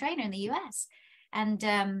this new trainer in the US. And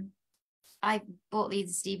I bought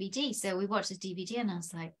this DVD. So we watched this DVD and I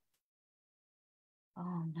was like,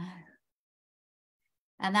 oh no.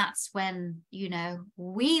 And that's when,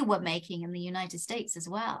 we were making in the United States as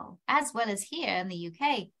well as here in the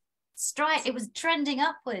UK. It was trending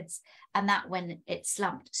upwards, and that when it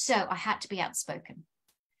slumped. So I had to be outspoken.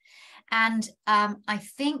 And I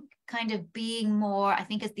think kind of being more, I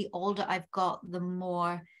think as the older I've got, the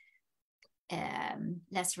more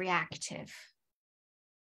less reactive.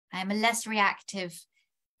 I'm a less reactive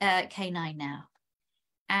canine now.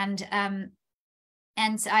 And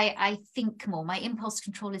And I think more. My impulse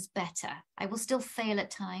control is better. I will still fail at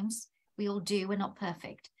times. We all do. We're not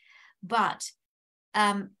perfect. But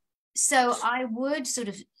so I would sort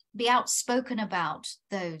of be outspoken about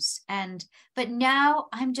those. But now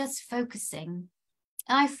I'm just focusing.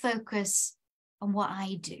 I focus on what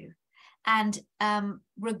I do. And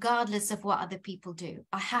regardless of what other people do,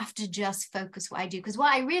 I have to just focus what I do. Because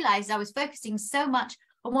what I realized, I was focusing so much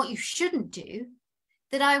on what you shouldn't do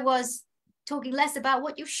that I was talking less about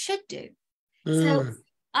what you should do. So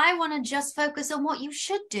I want to just focus on what you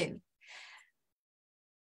should do.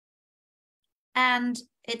 And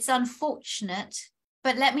it's unfortunate,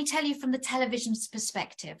 but let me tell you from the television's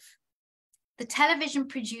perspective, the television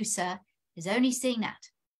producer is only seeing that.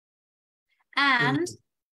 And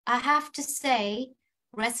I have to say,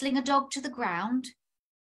 wrestling a dog to the ground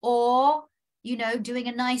or, you know, doing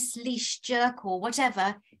a nice leash jerk or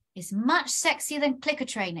whatever is much sexier than clicker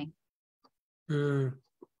training.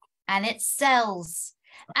 And it sells.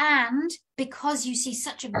 And because you see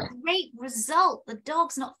such a great result, the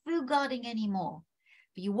dog's not food guarding anymore.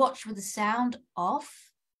 But you watch with the sound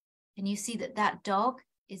off and you see that that dog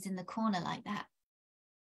is in the corner like that.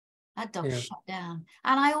 That dog's shut down.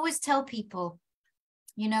 And I always tell people,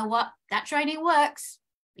 you know what? That training works.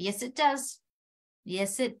 Yes, it does.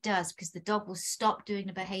 Yes, it does, because the dog will stop doing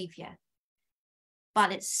the behavior.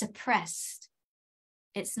 But it's suppressed.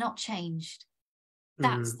 It's not changed.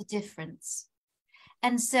 That's the difference.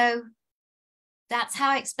 And so that's how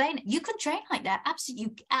I explain it. You can train like that. Absolutely,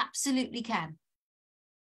 you absolutely can.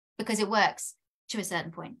 Because it works to a certain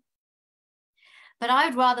point. But I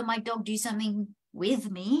would rather my dog do something with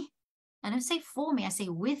me. I don't say for me, I say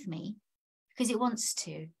with me. Because it wants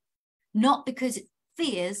to. Not because it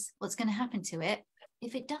fears what's going to happen to it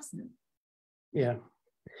if it doesn't. Yeah.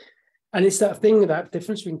 And it's that thing, that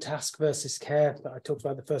difference between task versus care that I talked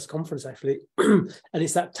about at the first conference, actually. And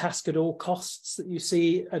it's that task at all costs that you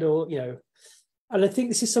see at all, you know. And I think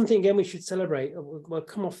this is something, again, we should celebrate. We'll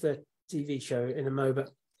come off the TV show in a moment.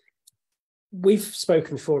 We've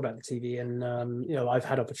spoken before about the TV, and, you know, I've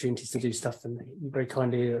had opportunities to do stuff, and you very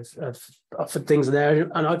kindly have offered things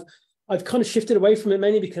there. And I've kind of shifted away from it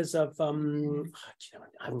mainly because of, you know,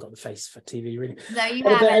 I haven't got the face for TV, really. No, you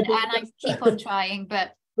haven't, and I keep on trying,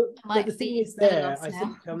 but the thing is there, I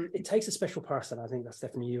think it takes a special person. I think that's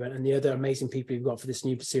definitely you and the other amazing people you've got for this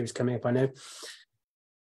new series coming up. I know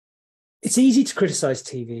it's easy to criticize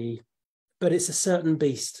TV, but it's a certain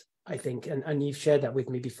beast, I think, and you've shared that with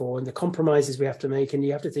me before, and the compromises we have to make, and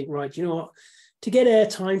you have to think, right, you know what, to get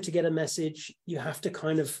airtime, to get a message, you have to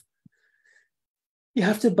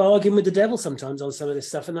bargain with the devil sometimes on some of this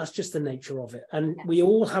stuff, and that's just the nature of it. And we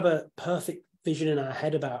all have a perfect vision in our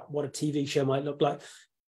head about what a TV show might look like.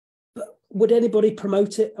 But would anybody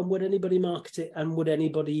promote it, and would anybody market it, and would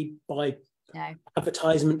anybody buy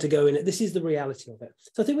advertisement to go in it? This is the reality of it.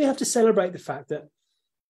 So I think we have to celebrate the fact that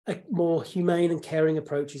a more humane and caring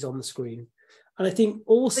approach is on the screen. And I think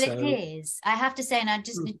also... But it is. I have to say, and I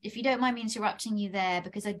just, if you don't mind me interrupting you there,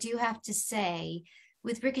 because I do have to say,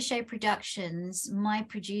 with Ricochet Productions, my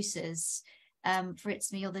producers, for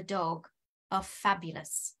It's Me or the Dog, are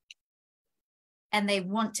fabulous. And they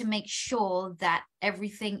want to make sure that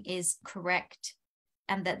everything is correct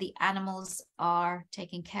and that the animals are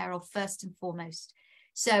taken care of first and foremost.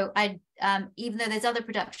 So I, even though there's other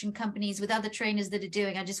production companies with other trainers that are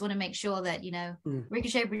doing, I just want to make sure that, you know,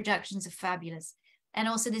 Ricochet Productions are fabulous. And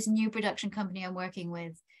also this new production company I'm working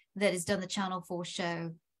with that has done the Channel 4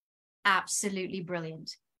 show, absolutely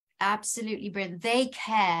brilliant. Absolutely brilliant. They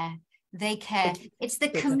care. They care. It's the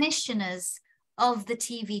commissioners of the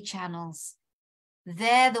TV channels.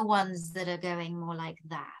 They're the ones that are going more like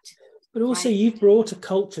that. But also you've brought a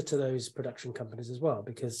culture to those production companies as well,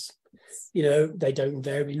 because, you know, they don't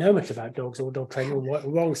invariably know much about dogs or dog training or what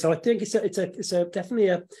wrong. So I think it's definitely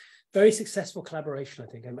a very successful collaboration,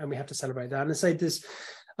 I think, and we have to celebrate that. And I say this,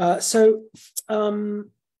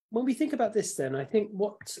 when we think about this, then I think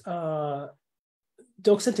what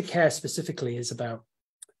dog centered care specifically is about,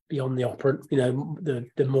 beyond the operant, you know,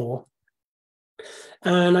 the more.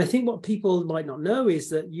 And I think what people might not know is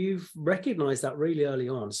that you've recognized that really early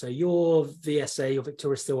on. So your VSA, your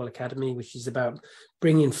Victoria Stilwell Academy, which is about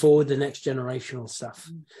bringing forward the next generational stuff,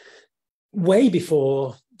 way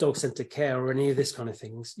before dog-centered care or any of this kind of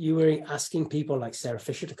things, you were asking people like Sarah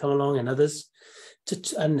Fisher to come along and others,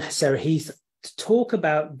 and Sarah Heath, to talk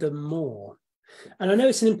about the more. And I know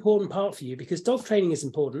it's an important part for you because dog training is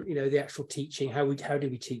important, you know, the actual teaching, how do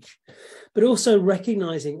we teach, but also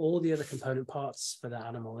recognizing all the other component parts for that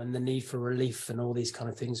animal and the need for relief and all these kind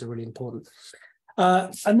of things are really important.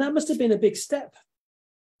 And that must have been a big step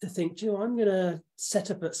to think, do you know, I'm going to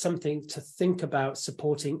set up at something to think about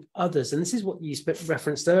supporting others. And this is what you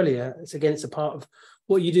referenced earlier. It's again, it's a part of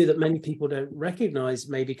what you do that many people don't recognize,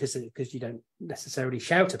 maybe because you don't necessarily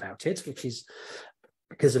shout about it, which is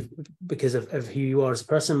because of who you are as a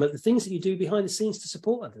person, but the things that you do behind the scenes to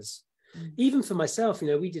support others. Even for myself, you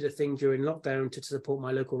know, we did a thing during lockdown to support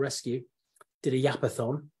my local rescue, did a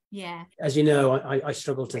yapathon. Yeah. As you know, I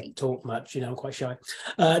struggle to talk much, you know, I'm quite shy.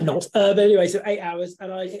 But anyway, so 8 hours,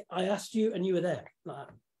 and I asked you and you were there. Like,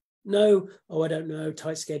 no, I don't know,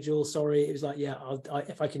 tight schedule, sorry. It was like, yeah,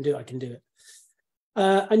 if I can do it, I can do it.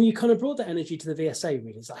 And you kind of brought that energy to the VSA,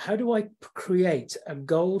 really. It's like, how do I create a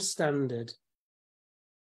gold standard,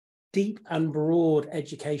 deep and broad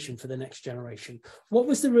education for the next generation? What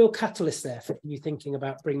was the real catalyst there for you thinking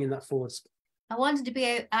about bringing that forward? I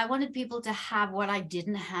wanted people to have what I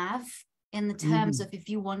didn't have, in the terms of, if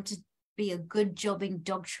you want to be a good jobbing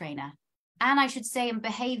dog trainer, and I should say, and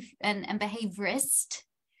behaviorist,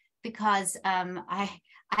 because I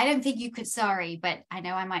don't think you could, sorry, but I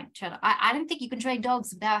know I might try to, I don't think you can train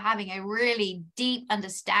dogs without having a really deep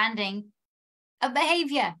understanding of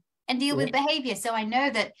behavior and deal with behavior. So I know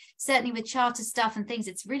that certainly with charter stuff and things,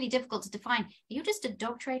 it's really difficult to define. Are you just a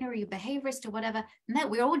dog trainer, or are you a behaviorist or whatever? No,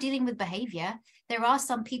 we're all dealing with behavior. There are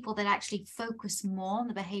some people that actually focus more on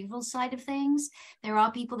the behavioral side of things. There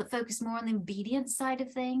are people that focus more on the obedience side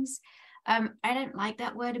of things. I don't like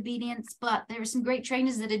that word obedience, but there are some great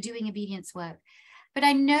trainers that are doing obedience work. But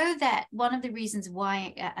I know that one of the reasons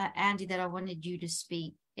why, Andy, that I wanted you to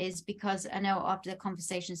speak is because I know after the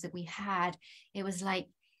conversations that we had, it was like,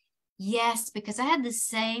 yes, because I had the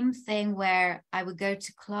same thing where I would go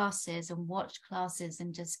to classes and watch classes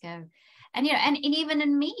and just go, and, you know, and even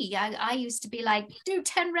in me, I used to be like, do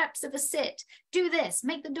 10 reps of a sit, do this,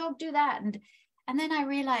 make the dog do that. And then I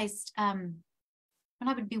realized when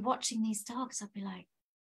I would be watching these dogs, I'd be like,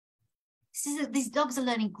 these dogs are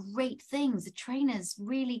learning great things. The trainer's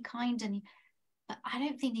really kind, but I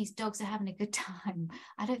don't think these dogs are having a good time.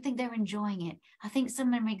 I don't think they're enjoying it. I think some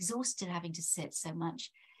of them are exhausted having to sit so much.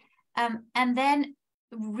 And then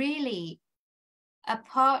really,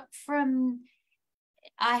 apart from,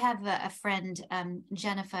 I have a friend,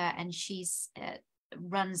 Jennifer, and she's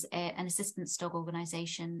runs an assistance dog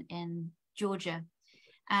organization in Georgia.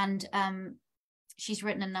 And she's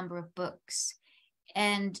written a number of books.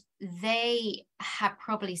 And they have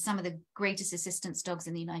probably some of the greatest assistance dogs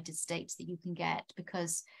in the United States that you can get,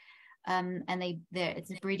 because and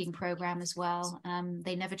it's a breeding program as well.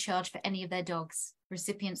 They never charge for any of their dogs.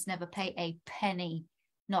 Recipients never pay a penny,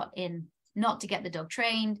 not to get the dog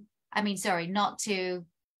trained. I mean, sorry, not to,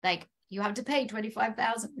 like, you have to pay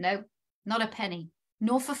 $25,000. No, not a penny,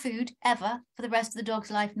 nor for food ever for the rest of the dog's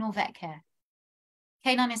life, nor vet care.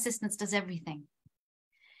 Canine Assistance does everything.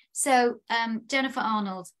 So Jennifer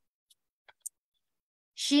Arnold,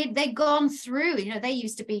 they'd gone through, you know, they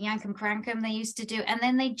used to be Yankum Crankum, they used to do, and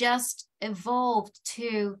then they just evolved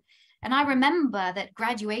to, and I remember that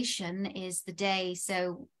graduation is the day,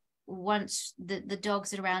 so once the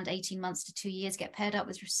dogs at around 18 months to 2 years get paired up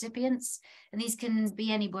with recipients, and these can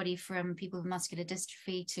be anybody from people with muscular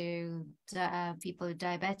dystrophy to people who are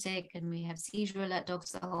diabetic, and we have seizure alert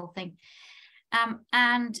dogs, the whole thing.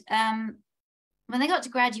 When they got to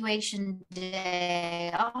graduation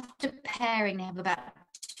day, after pairing, they have about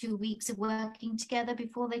 2 weeks of working together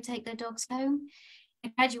before they take their dogs home. A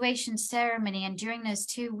graduation ceremony, and during those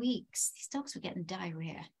 2 weeks, these dogs were getting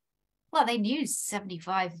diarrhea. Well, they knew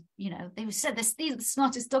 75, you know, they said these are the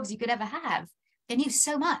smartest dogs you could ever have. They knew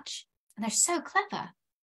so much, and they're so clever.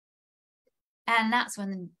 And that's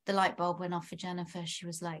when the light bulb went off for Jennifer. She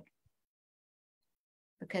was like,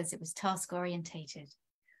 because it was task orientated.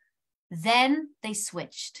 Then they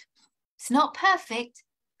switched. It's not perfect,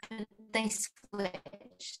 but they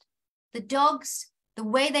switched. The dogs, the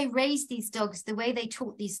way they raised these dogs, the way they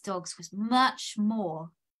taught these dogs was much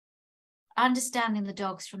more understanding the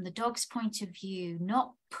dogs from the dog's point of view,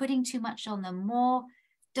 not putting too much on them, more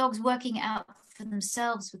dogs working out for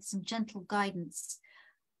themselves with some gentle guidance,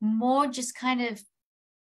 more just kind of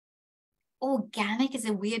organic is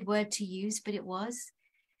a weird word to use, but it was.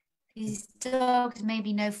 These dogs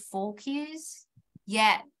maybe know 4 cues,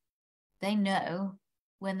 yet they know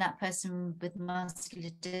when that person with muscular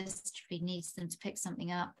dystrophy needs them to pick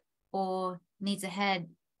something up, or needs a head,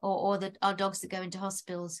 or that our dogs that go into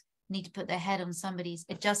hospitals need to put their head on somebody's.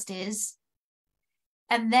 It just is.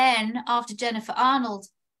 And then after Jennifer Arnold,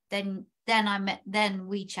 then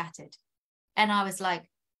we chatted, and I was like,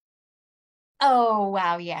 oh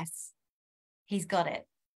wow, yes, he's got it.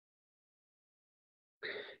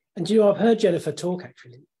 And you know, I've heard Jennifer talk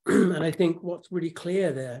actually, and I think what's really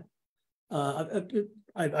clear there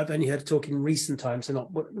I've only heard her talk in recent times, so not,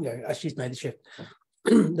 you know, as she's made the shift.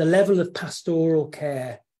 The level of pastoral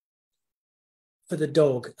care for the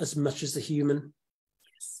dog as much as the human.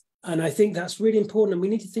 Yes. And I think that's really important. And we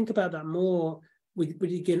need to think about that more with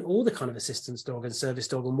again, all the kind of assistance dog and service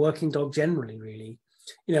dog and working dog generally, really.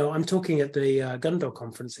 You know, I'm talking at the gun dog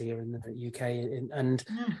conference here in the UK, and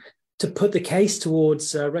to put the case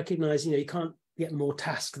towards recognizing, you know, you can't get more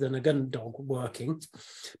task than a gun dog working.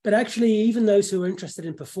 But actually, even those who are interested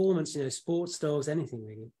in performance, you know, sports dogs, anything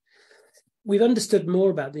really, we've understood more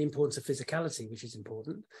about the importance of physicality, which is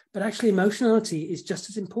important, but actually emotionality is just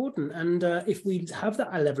as important. And if we have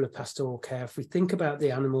that level of pastoral care, if we think about the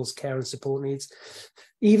animal's care and support needs,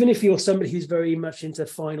 even if you're somebody who's very much into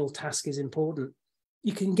final task is important,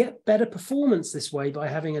 you can get better performance this way by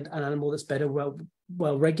having an animal that's better, well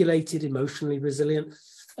regulated, emotionally resilient,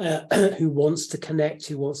 who wants to connect,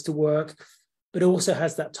 who wants to work, but also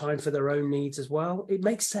has that time for their own needs as well. It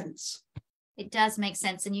makes sense. It does make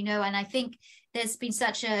sense. And, you know, and I think there's been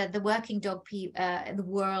such the working dog, the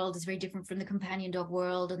world is very different from the companion dog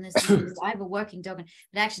world. And there's, I have a working dog,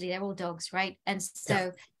 but actually they're all dogs, right? And so,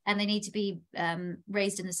 yeah. And they need to be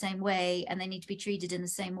raised in the same way, and they need to be treated in the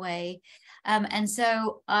same way. And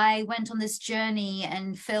so I went on this journey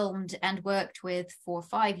and filmed and worked with for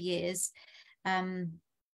 5 years. And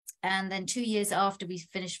then 2 years after we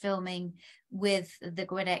finished filming, with the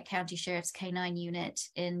Gwinnett County Sheriff's K9 unit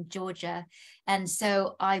in Georgia. And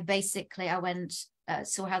so I went,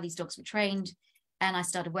 saw how these dogs were trained, and I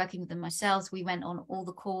started working with them myself. We went on all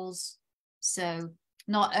the calls. So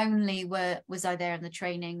not only was I there in the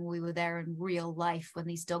training, we were there in real life when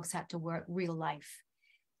these dogs had to work real life.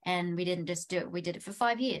 And we didn't just do it, we did it for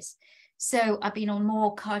 5 years. So I've been on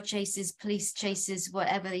more car chases, police chases,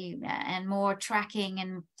 whatever, and more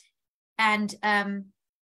tracking. And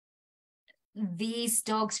these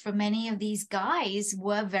dogs for many of these guys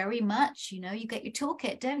were very much, you know, you get your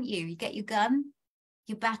toolkit, don't you? You get your gun,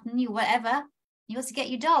 your baton, your whatever. You also get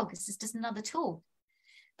your dog. It's just another tool.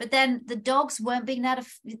 But then the dogs weren't being that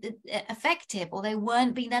effective, or they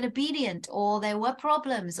weren't being that obedient, or there were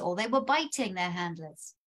problems, or they were biting their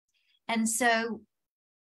handlers. And so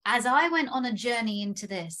as I went on a journey into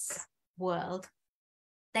this world,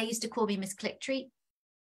 they used to call me Miss Click Treat.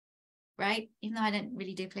 Right? Even though I don't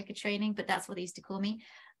really do clicker training, but that's what they used to call me.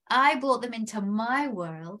 I brought them into my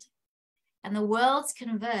world, and the worlds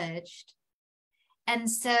converged. And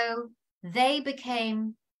so they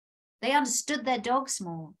understood their dogs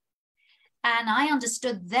more. And I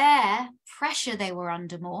understood their pressure they were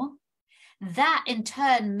under more. That in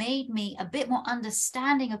turn made me a bit more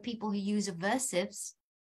understanding of people who use aversives,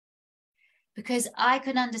 because I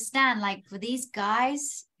could understand, like, for these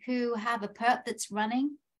guys who have a perp that's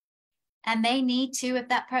running, and they need to, if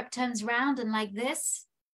that perp turns around and like this,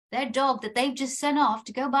 their dog that they've just sent off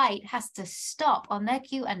to go bite has to stop on their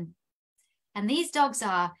cue. And these dogs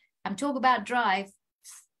are, I'm talking about drive,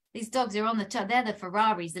 these dogs are on the top, they're the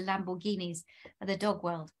Ferraris, the Lamborghinis of the dog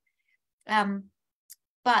world.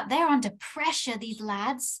 But they're under pressure, these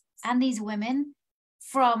lads and these women,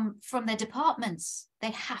 from their departments.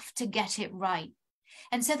 They have to get it right.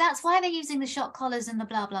 And so that's why they're using the shot collars and the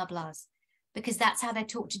blah, blah, blahs. Because that's how they're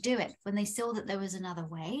taught to do it. When they saw that there was another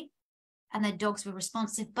way, and their dogs were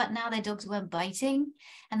responsive, but now their dogs weren't biting,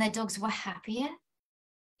 and their dogs were happier.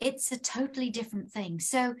 It's a totally different thing.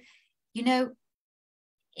 So, you know,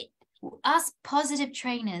 us positive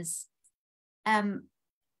trainers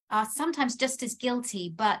are sometimes just as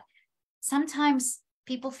guilty, but sometimes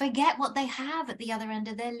people forget what they have at the other end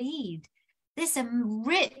of their lead. This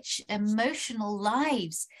rich emotional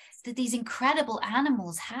lives that these incredible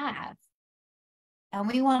animals have. And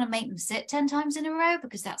we want to make them sit 10 times in a row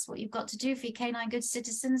because that's what you've got to do for your canine good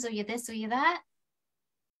citizens, or you're this or you're that.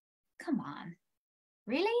 Come on,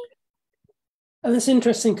 really? And that's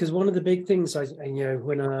interesting, because one of the big things you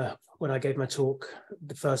know, when I gave my talk,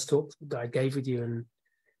 the first talk that I gave with you,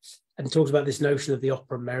 and talked about this notion of the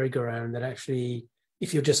operant merry-go-round, that actually,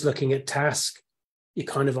 if you're just looking at task, you're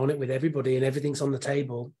kind of on it with everybody and everything's on the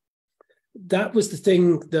table. That was the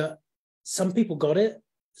thing that some people got it.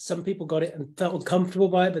 Some people got it and felt uncomfortable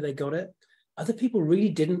by it, but they got it. Other people really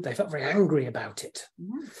didn't. They felt very angry about it.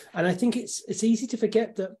 Mm. And I think it's easy to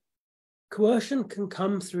forget that coercion can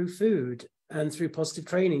come through food and through positive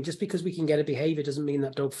training. Just because we can get a behavior doesn't mean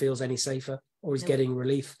that dog feels any safer or is getting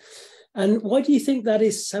relief. And why do you think that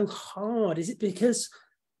is so hard? Is it because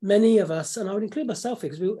many of us, and I would include myself,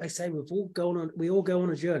 because we all go on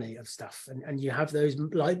a journey of stuff, and you have those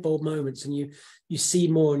light bulb moments, and you see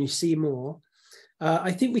more and you see more.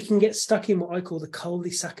 I think we can get stuck in what I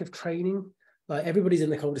cul-de-sac of training. Like, everybody's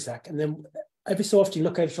in the cul-de-sac, and then every so often you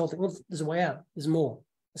look over your shoulder and think, well, there's a way out. There's more.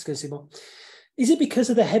 Let's go see more. Is it because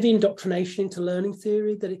of the heavy indoctrination into learning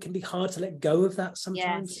theory that it can be hard to let go of that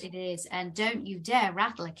sometimes? Yes, it is. And don't you dare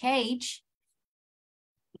rattle a cage.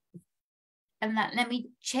 And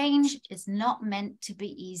change is not meant to be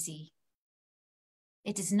easy.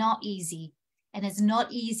 It is not easy. And it's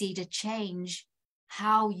not easy to change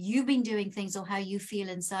how you've been doing things or how you feel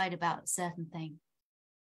inside about a certain thing.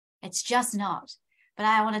 It's just not. But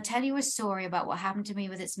I want to tell you a story about what happened to me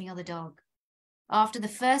with It's Me or the Dog. After the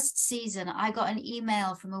first season, I got an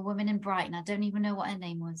email from a woman in Brighton. I don't even know what her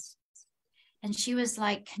name was. And she was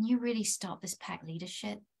like, can you really stop this pack leader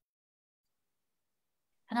shit?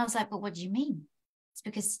 And I was like, but what do you mean? It's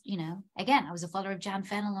because, again, I was a follower of Jan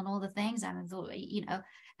Fennell and all the things. And I thought,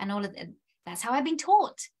 and all of it. That's how I've been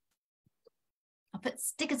taught. I put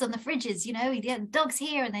stickers on the fridges, the dog's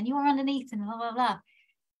here and then you're underneath and blah, blah, blah.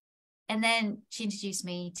 And then she introduced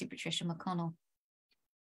me to Patricia McConnell.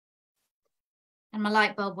 And my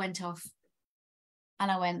light bulb went off. And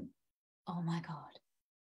I went, oh my God,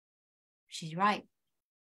 she's right.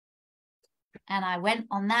 And I went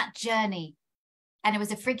on that journey. And it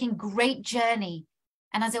was a freaking great journey.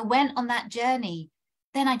 And as I went on that journey,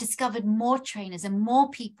 then I discovered more trainers and more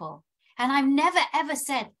people. And I've never, ever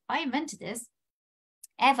said, I invented this.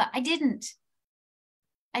 Ever. I didn't.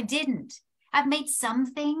 I've made some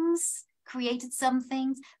things, created some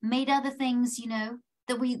things, made other things,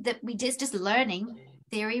 that we just learning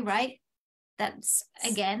theory, right? That's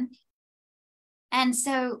again. And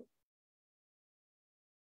so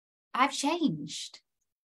I've changed.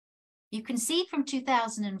 You can see from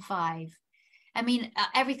 2005. I mean,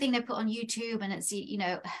 everything they put on YouTube and it's,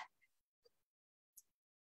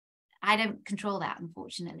 I don't control that,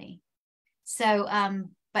 unfortunately. So,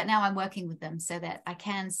 but now I'm working with them so that I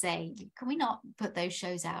can say, can we not put those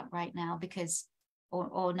shows out right now? Because,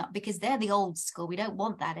 or not, because they're the old school. We don't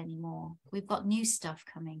want that anymore. We've got new stuff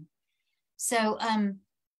coming. So,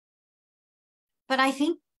 but I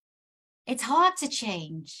think it's hard to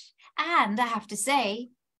change. And I have to say,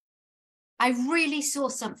 I really saw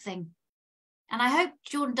something. And I hope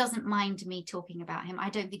Jordan doesn't mind me talking about him. I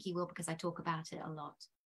don't think he will because I talk about it a lot.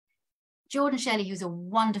 Jordan Shelley, who's a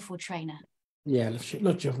wonderful trainer. Yeah,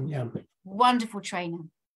 love Jordan, yeah. Wonderful trainer.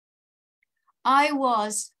 I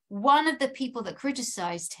was one of the people that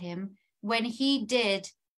criticized him when he did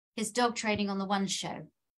his dog training on the One Show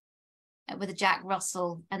with the Jack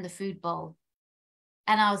Russell and the food bowl.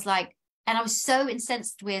 And I was like, and I was so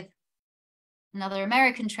incensed with another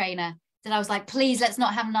American trainer that I was like, please, let's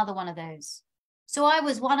not have another one of those. So I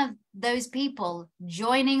was one of those people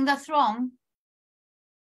joining the throng,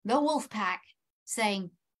 the wolf pack,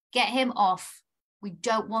 saying, get him off. We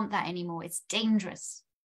don't want that anymore. It's dangerous.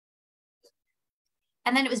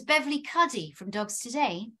 And then it was Beverly Cuddy from Dogs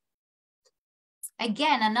Today.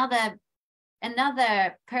 Again,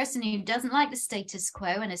 another person who doesn't like the status quo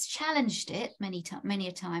and has challenged it many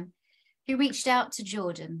a time, who reached out to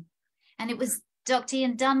Jordan. And it was Dr.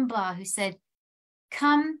 Ian Dunbar who said,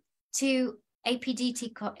 come to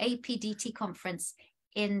APDT conference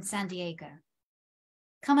in San Diego.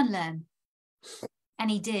 Come and learn.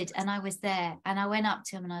 And he did. And I was there. And I went up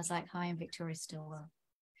to him and I was like, hi, I'm Victoria Stilwell.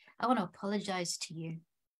 I want to apologize to you.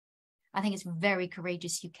 I think it's very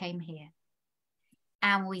courageous you came here.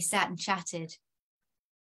 And we sat and chatted.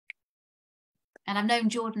 And I've known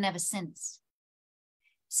Jordan ever since.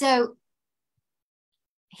 So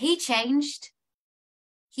he changed.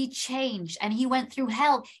 He changed and he went through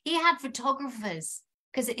hell. He had photographers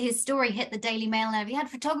because his story hit the Daily Mail and he had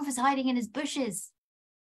photographers hiding in his bushes,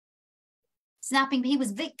 snapping. He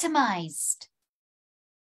was victimized.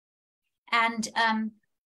 And,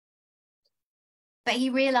 but he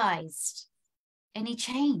realized and he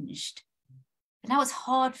changed. And that was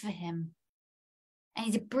hard for him. And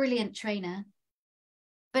he's a brilliant trainer.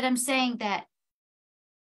 But I'm saying that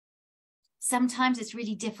sometimes it's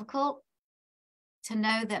really difficult to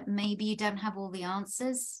know that maybe you don't have all the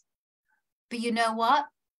answers. But you know what?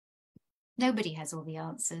 Nobody has all the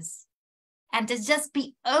answers. And to just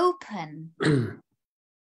be open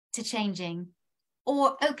to changing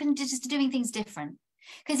or open to just doing things different.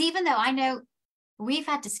 Because even though I know we've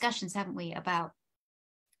had discussions, haven't we, about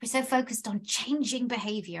we're so focused on changing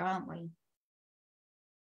behavior, aren't we?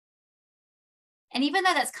 And even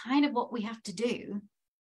though that's kind of what we have to do,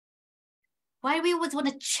 why do we always want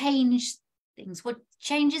to change things? Well,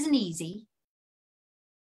 change isn't easy.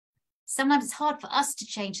 Sometimes it's hard for us to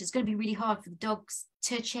change. So it's going to be really hard for the dogs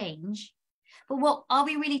to change. But what are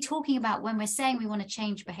we really talking about when we're saying we want to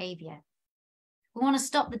change behavior? We want to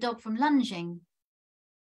stop the dog from lunging,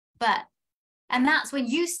 but And that's when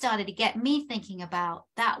you started to get me thinking about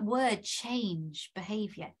that word change,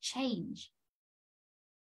 behavior, change.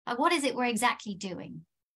 Like, what is it we're exactly doing?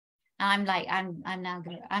 And I'm like, I'm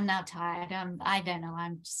now tired. I don't know.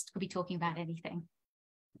 I'm just could be talking about anything.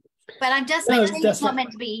 But I'm just mentioning it's not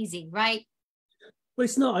meant to be easy, right? Well,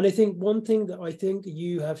 it's not. And I think one thing that I think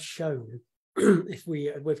you have shown, if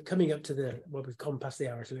we're coming up to we've gone past the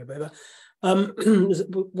hour a little bit, but there's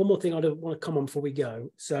one more thing I don't want to come on before we go.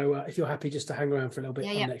 So if you're happy just to hang around for a little bit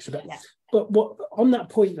on extra bit. But what on that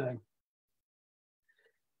point though,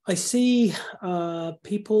 I see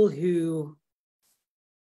people who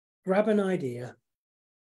grab an idea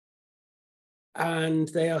and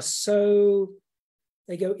they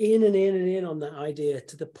go in and in and in on that idea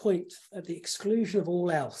to the point at the exclusion of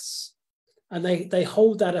all else. And they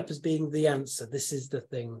hold that up as being the answer. This is the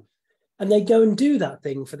thing. And they go and do that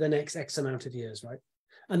thing for the next X amount of years, right?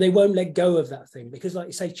 And they won't let go of that thing because, like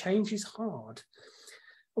you say, change is hard.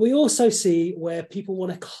 We also see where people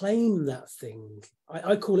want to claim that thing.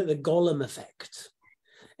 I call it the Gollum effect.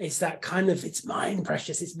 It's that kind of, it's mine,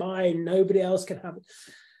 precious, it's mine, nobody else can have it.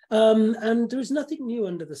 And there is nothing new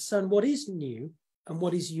under the sun. What is new and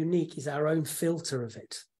what is unique is our own filter of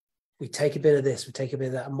it. We take a bit of this, we take a bit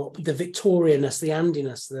of that, and what the Victorianness, the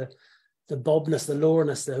Andiness, the Bobness, the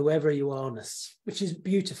Lawness, the whoever you are-ness, which is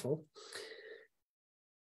beautiful.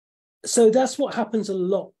 So that's what happens a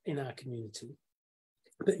lot in our community.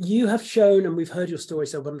 But you have shown, and we've heard your story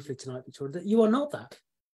so wonderfully tonight, Victoria, that you are not that,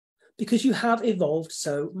 because you have evolved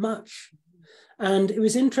so much. And it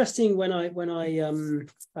was interesting when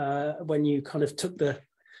you kind of took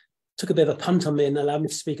a bit of a punt on me and allowed me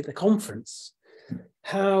to speak at the conference,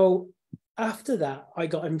 how after that I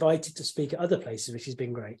got invited to speak at other places, which has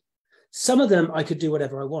been great. Some of them I could do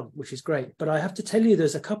whatever I want, which is great. But I have to tell you,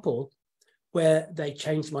 there's a couple where they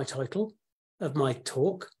changed my title of my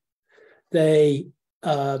talk. They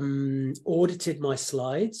audited my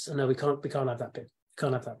slides. And no, we can't have that bit.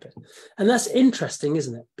 Can't have that bit. And that's interesting,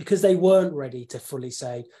 isn't it? Because they weren't ready to fully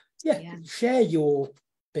say, share your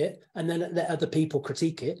bit and then let other people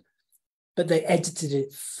critique it. But they edited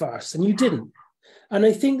it first and you didn't. And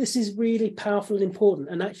I think this is really powerful and important.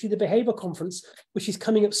 And actually the behavior conference, which is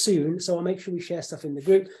coming up soon, so I'll make sure we share stuff in the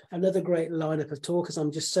group, another great lineup of talkers. I'm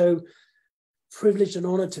just so privileged and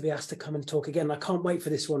honored to be asked to come and talk again. I can't wait for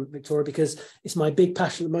this one, Victoria, because it's my big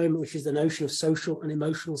passion at the moment, which is the notion of social and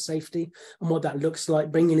emotional safety and what that looks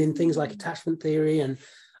like, bringing in things like attachment theory and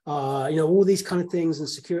all these kind of things, and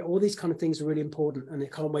security, all these kind of things are really important, and I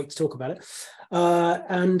can't wait to talk about it.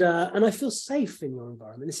 And I feel safe in your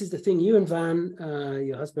environment. This is the thing. You and Van,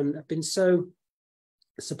 your husband, have been so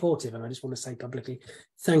supportive, and I just want to say publicly,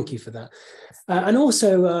 thank you for that. And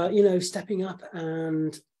also, stepping up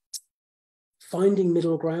and finding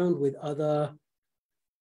middle ground with other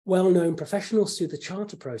well-known professionals through the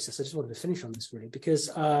charter process. I just wanted to finish on this really, because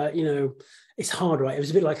it's hard, right? It was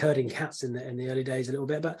a bit like herding cats in the early days a little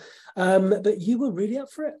bit, but you were really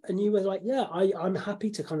up for it, and you were like, I'm happy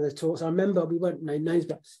to kind of talk. So I remember, we won't name names,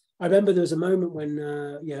 but I remember there was a moment when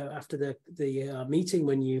after the meeting,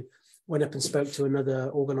 when you went up and spoke to another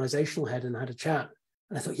organizational head and had a chat.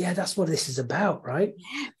 And I thought, that's what this is about, right?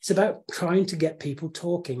 It's about trying to get people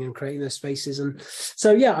talking and creating those spaces. And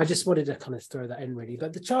so, I just wanted to kind of throw that in really.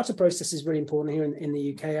 But the charter process is really important here in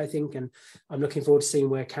the UK, I think. And I'm looking forward to seeing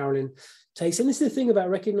where Carolyn takes. And this is the thing about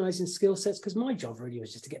recognizing skill sets, because my job really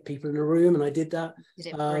was just to get people in a room. And I did that.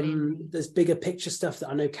 There's bigger picture stuff that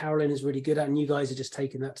I know Carolyn is really good at. And you guys are just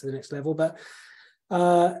taking that to the next level. But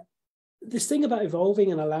this thing about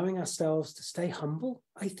evolving and allowing ourselves to stay humble,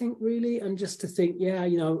 I think, really, and just to think, the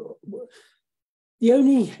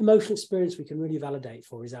only emotional experience we can really validate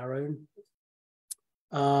for is our own.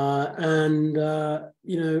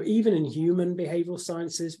 Even in human behavioral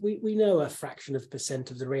sciences, we know a fraction of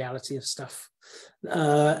 % of the reality of stuff,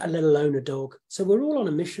 let alone a dog. So we're all on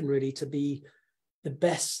a mission, really, to be the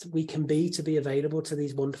best we can be, to be available to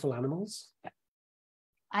these wonderful animals.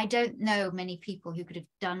 I don't know many people who could have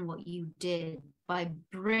done what you did by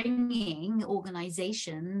bringing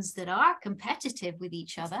organizations that are competitive with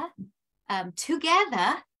each other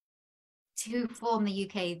together to form the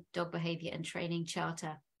UK Dog Behavior and Training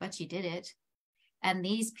Charter. But you did it. And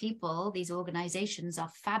these people, these organizations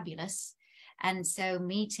are fabulous. And so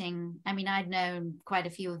I'd known quite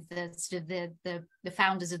a few of the sort of the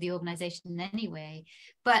founders of the organization anyway,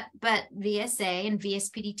 but VSA and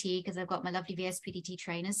VSPDT, because I've got my lovely VSPDT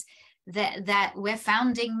trainers, that we're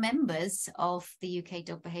founding members of the UK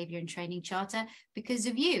Dog Behavior and Training Charter because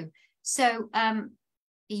of you. So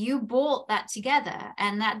you brought that together,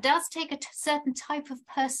 and that does take a certain type of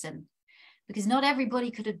person, because not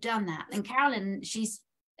everybody could have done that. And Carolyn, she's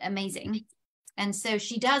amazing. And so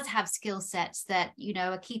she does have skill sets that, you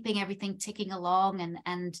know, are keeping everything ticking along.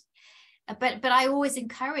 But I always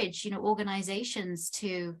encourage, you know, organizations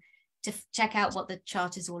to check out what the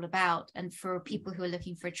charter is all about, and for people who are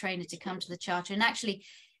looking for a trainer to come to the charter and actually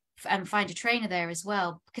find a trainer there as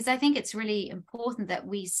well, because I think it's really important that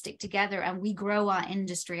we stick together and we grow our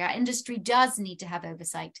industry. Our industry does need to have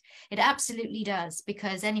oversight. It absolutely does,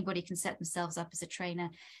 because anybody can set themselves up as a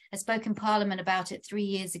trainer. I spoke in Parliament about it 3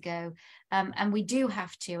 years ago, and we do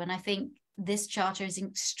have to. And I think this charter is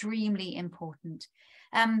extremely important.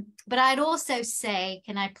 But I'd also say,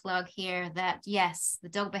 can I plug here that, yes, the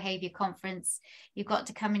Dog Behavior Conference, you've got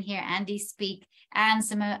to come and hear Andy speak and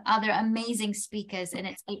some other amazing speakers. And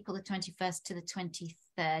it's April the 21st to the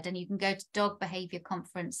 23rd. And you can go to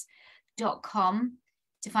dogbehaviorconference.com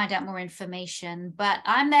to find out more information. But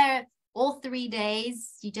I'm there all 3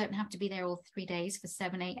 days. You don't have to be there all 3 days for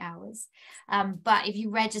 7-8 hours. But if you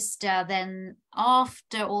register, then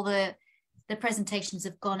after all the presentations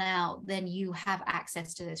have gone out, then you have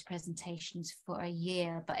access to those presentations for a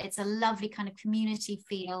year. But it's a lovely kind of community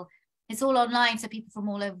feel. It's all online, so people from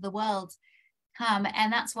all over the world come.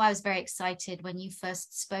 And that's why I was very excited when you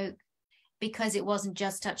first spoke, because it wasn't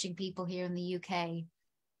just touching people here in the UK.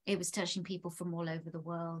 It was touching people from all over the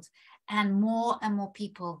world, and more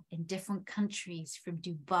people in different countries, from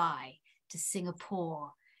Dubai to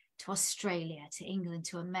Singapore to Australia to England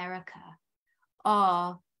to America,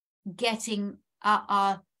 are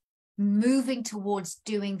moving towards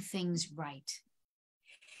doing things right.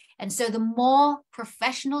 And so the more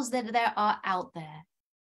professionals that there are out there,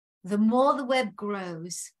 the more the web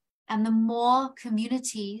grows, and the more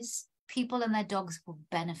communities, people and their dogs will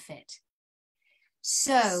benefit.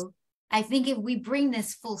 So I think if we bring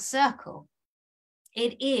this full circle,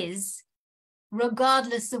 it is,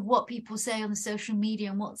 regardless of what people say on social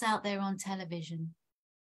media and what's out there on television,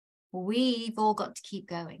 we've all got to keep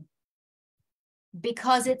going,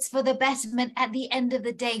 because it's for the betterment at the end of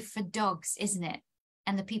the day for dogs, isn't it?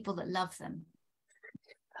 And the people that love them.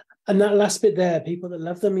 And that last bit there, people that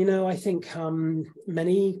love them, you know, I think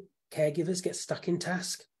many caregivers get stuck in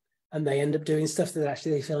task and they end up doing stuff that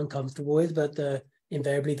actually they feel uncomfortable with, but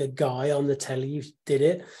invariably the guy on the telly did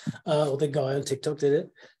it, or the guy on TikTok did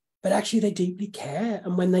it, but actually they deeply care.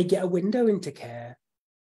 And when they get a window into care,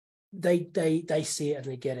 they see it and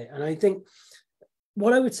they get it. And I think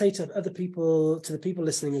what I would say to other people, to the people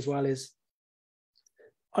listening as well, is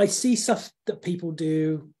I see stuff that people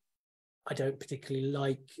do. I don't particularly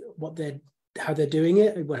like how they're doing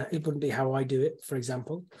it. It wouldn't be how I do it, for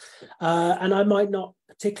example. And I might not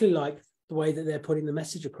particularly like the way that they're putting the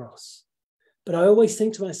message across. But I always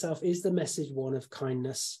think to myself, is the message one of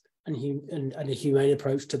kindness and a humane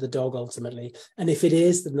approach to the dog ultimately? And if it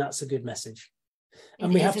is, then that's a good message.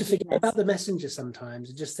 And we have to forget about the messenger sometimes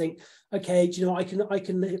and just think, okay, do you know, I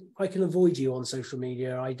can avoid you on social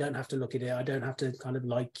media. I don't have to look at it. I don't have to kind of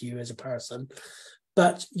like you as a person,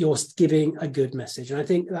 but you're giving a good message. And I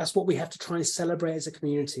think that's what we have to try and celebrate as a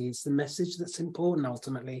community. It's the message that's important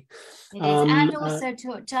ultimately. It is. And also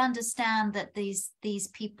to understand that these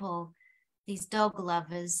people, these dog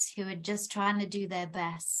lovers who are just trying to do their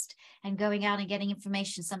best and going out and getting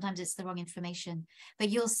information, sometimes it's the wrong information, but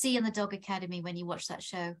you'll see in the Dog Academy when you watch that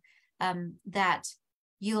show, that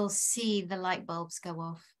you'll see the light bulbs go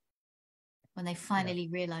off when they finally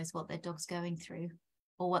realize what their dog's going through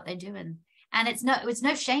or what they're doing. And it's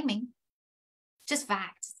no shaming, just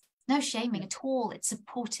facts. No shaming at all. It's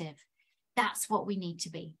supportive. That's what we need to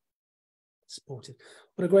be. Supportive.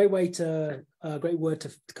 What a great word to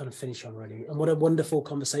kind of finish on, really. And what a wonderful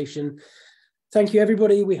conversation. Thank you,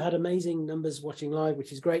 everybody. We had amazing numbers watching live,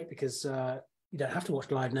 which is great because you don't have to watch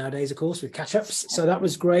live nowadays, of course, with catch-ups. So that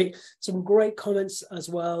was great. Some great comments as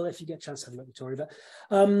well, if you get a chance to have a look, Victoria. But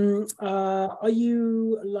are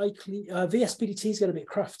you likely, VSPDT is going to be at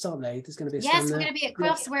Crufts, aren't they? There's going to be a stand there. We're going to be at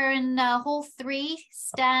Crufts. Yeah. We're in Hall 3,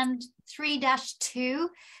 stand 3-2.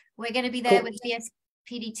 We're going to be there with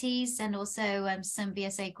VSPDTs and also some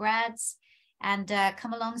VSA grads. And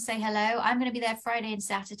come along, say hello. I'm going to be there Friday and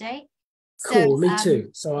Saturday. Cool, me too.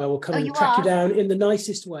 So I will come and track you down in the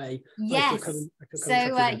nicest way. Yes. Do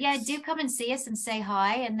come and see us and say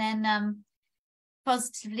hi. And then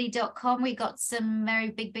positively.com, we got some very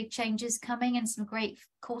big changes coming and some great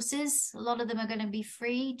courses. A lot of them are going to be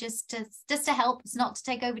free just to help. It's not to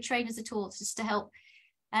take over trainers at all. It's just to help.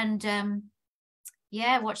 And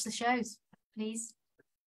watch the shows, please.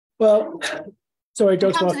 Well, Sorry,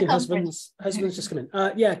 dog's come to the barking. Husband's just come in.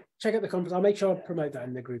 Yeah, check out the conference. I'll make sure I promote that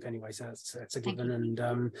in the group anyway. So that's a given.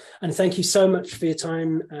 And thank you so much for your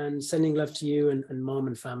time, and sending love to you and mom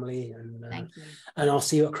and family. And Thank you. And I'll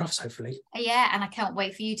see you at Crofts hopefully. Yeah, and I can't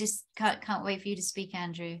wait for you to speak,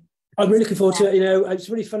 Andrew. I'm really looking forward to it. You know, it's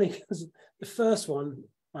really funny because the first one,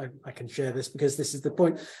 I can share this because this is the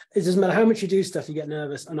point. It doesn't matter how much you do stuff, you get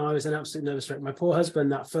nervous. And I was an absolute nervous wreck. My poor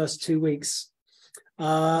husband, that first 2 weeks,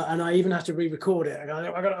 and I even have to re-record it. I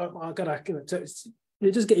gotta,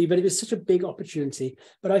 it does get you, but it was such a big opportunity.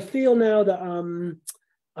 But I feel now that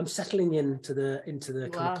I'm settling into the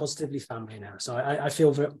kind of Positively family now. So I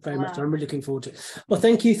feel very much. I'm really looking forward to it. Well,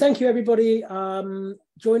 thank you everybody.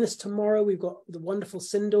 Join us tomorrow. We've got the wonderful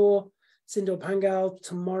Sindor Pangal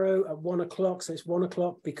tomorrow at 1 o'clock. So it's 1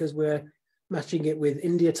 o'clock because we're matching it with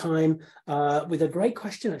India time, with a great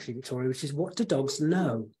question actually, Victoria, which is, what do dogs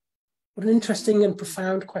know? What an interesting and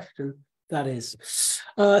profound question that is.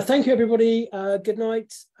 Thank you, everybody. Good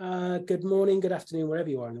night, good morning, good afternoon, wherever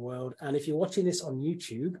you are in the world. And if you're watching this on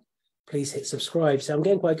YouTube, please hit subscribe. So I'm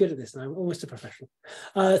getting quite good at this now. I'm almost a professional.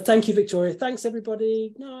 Thank you, Victoria. Thanks,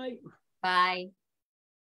 everybody. Night. Bye.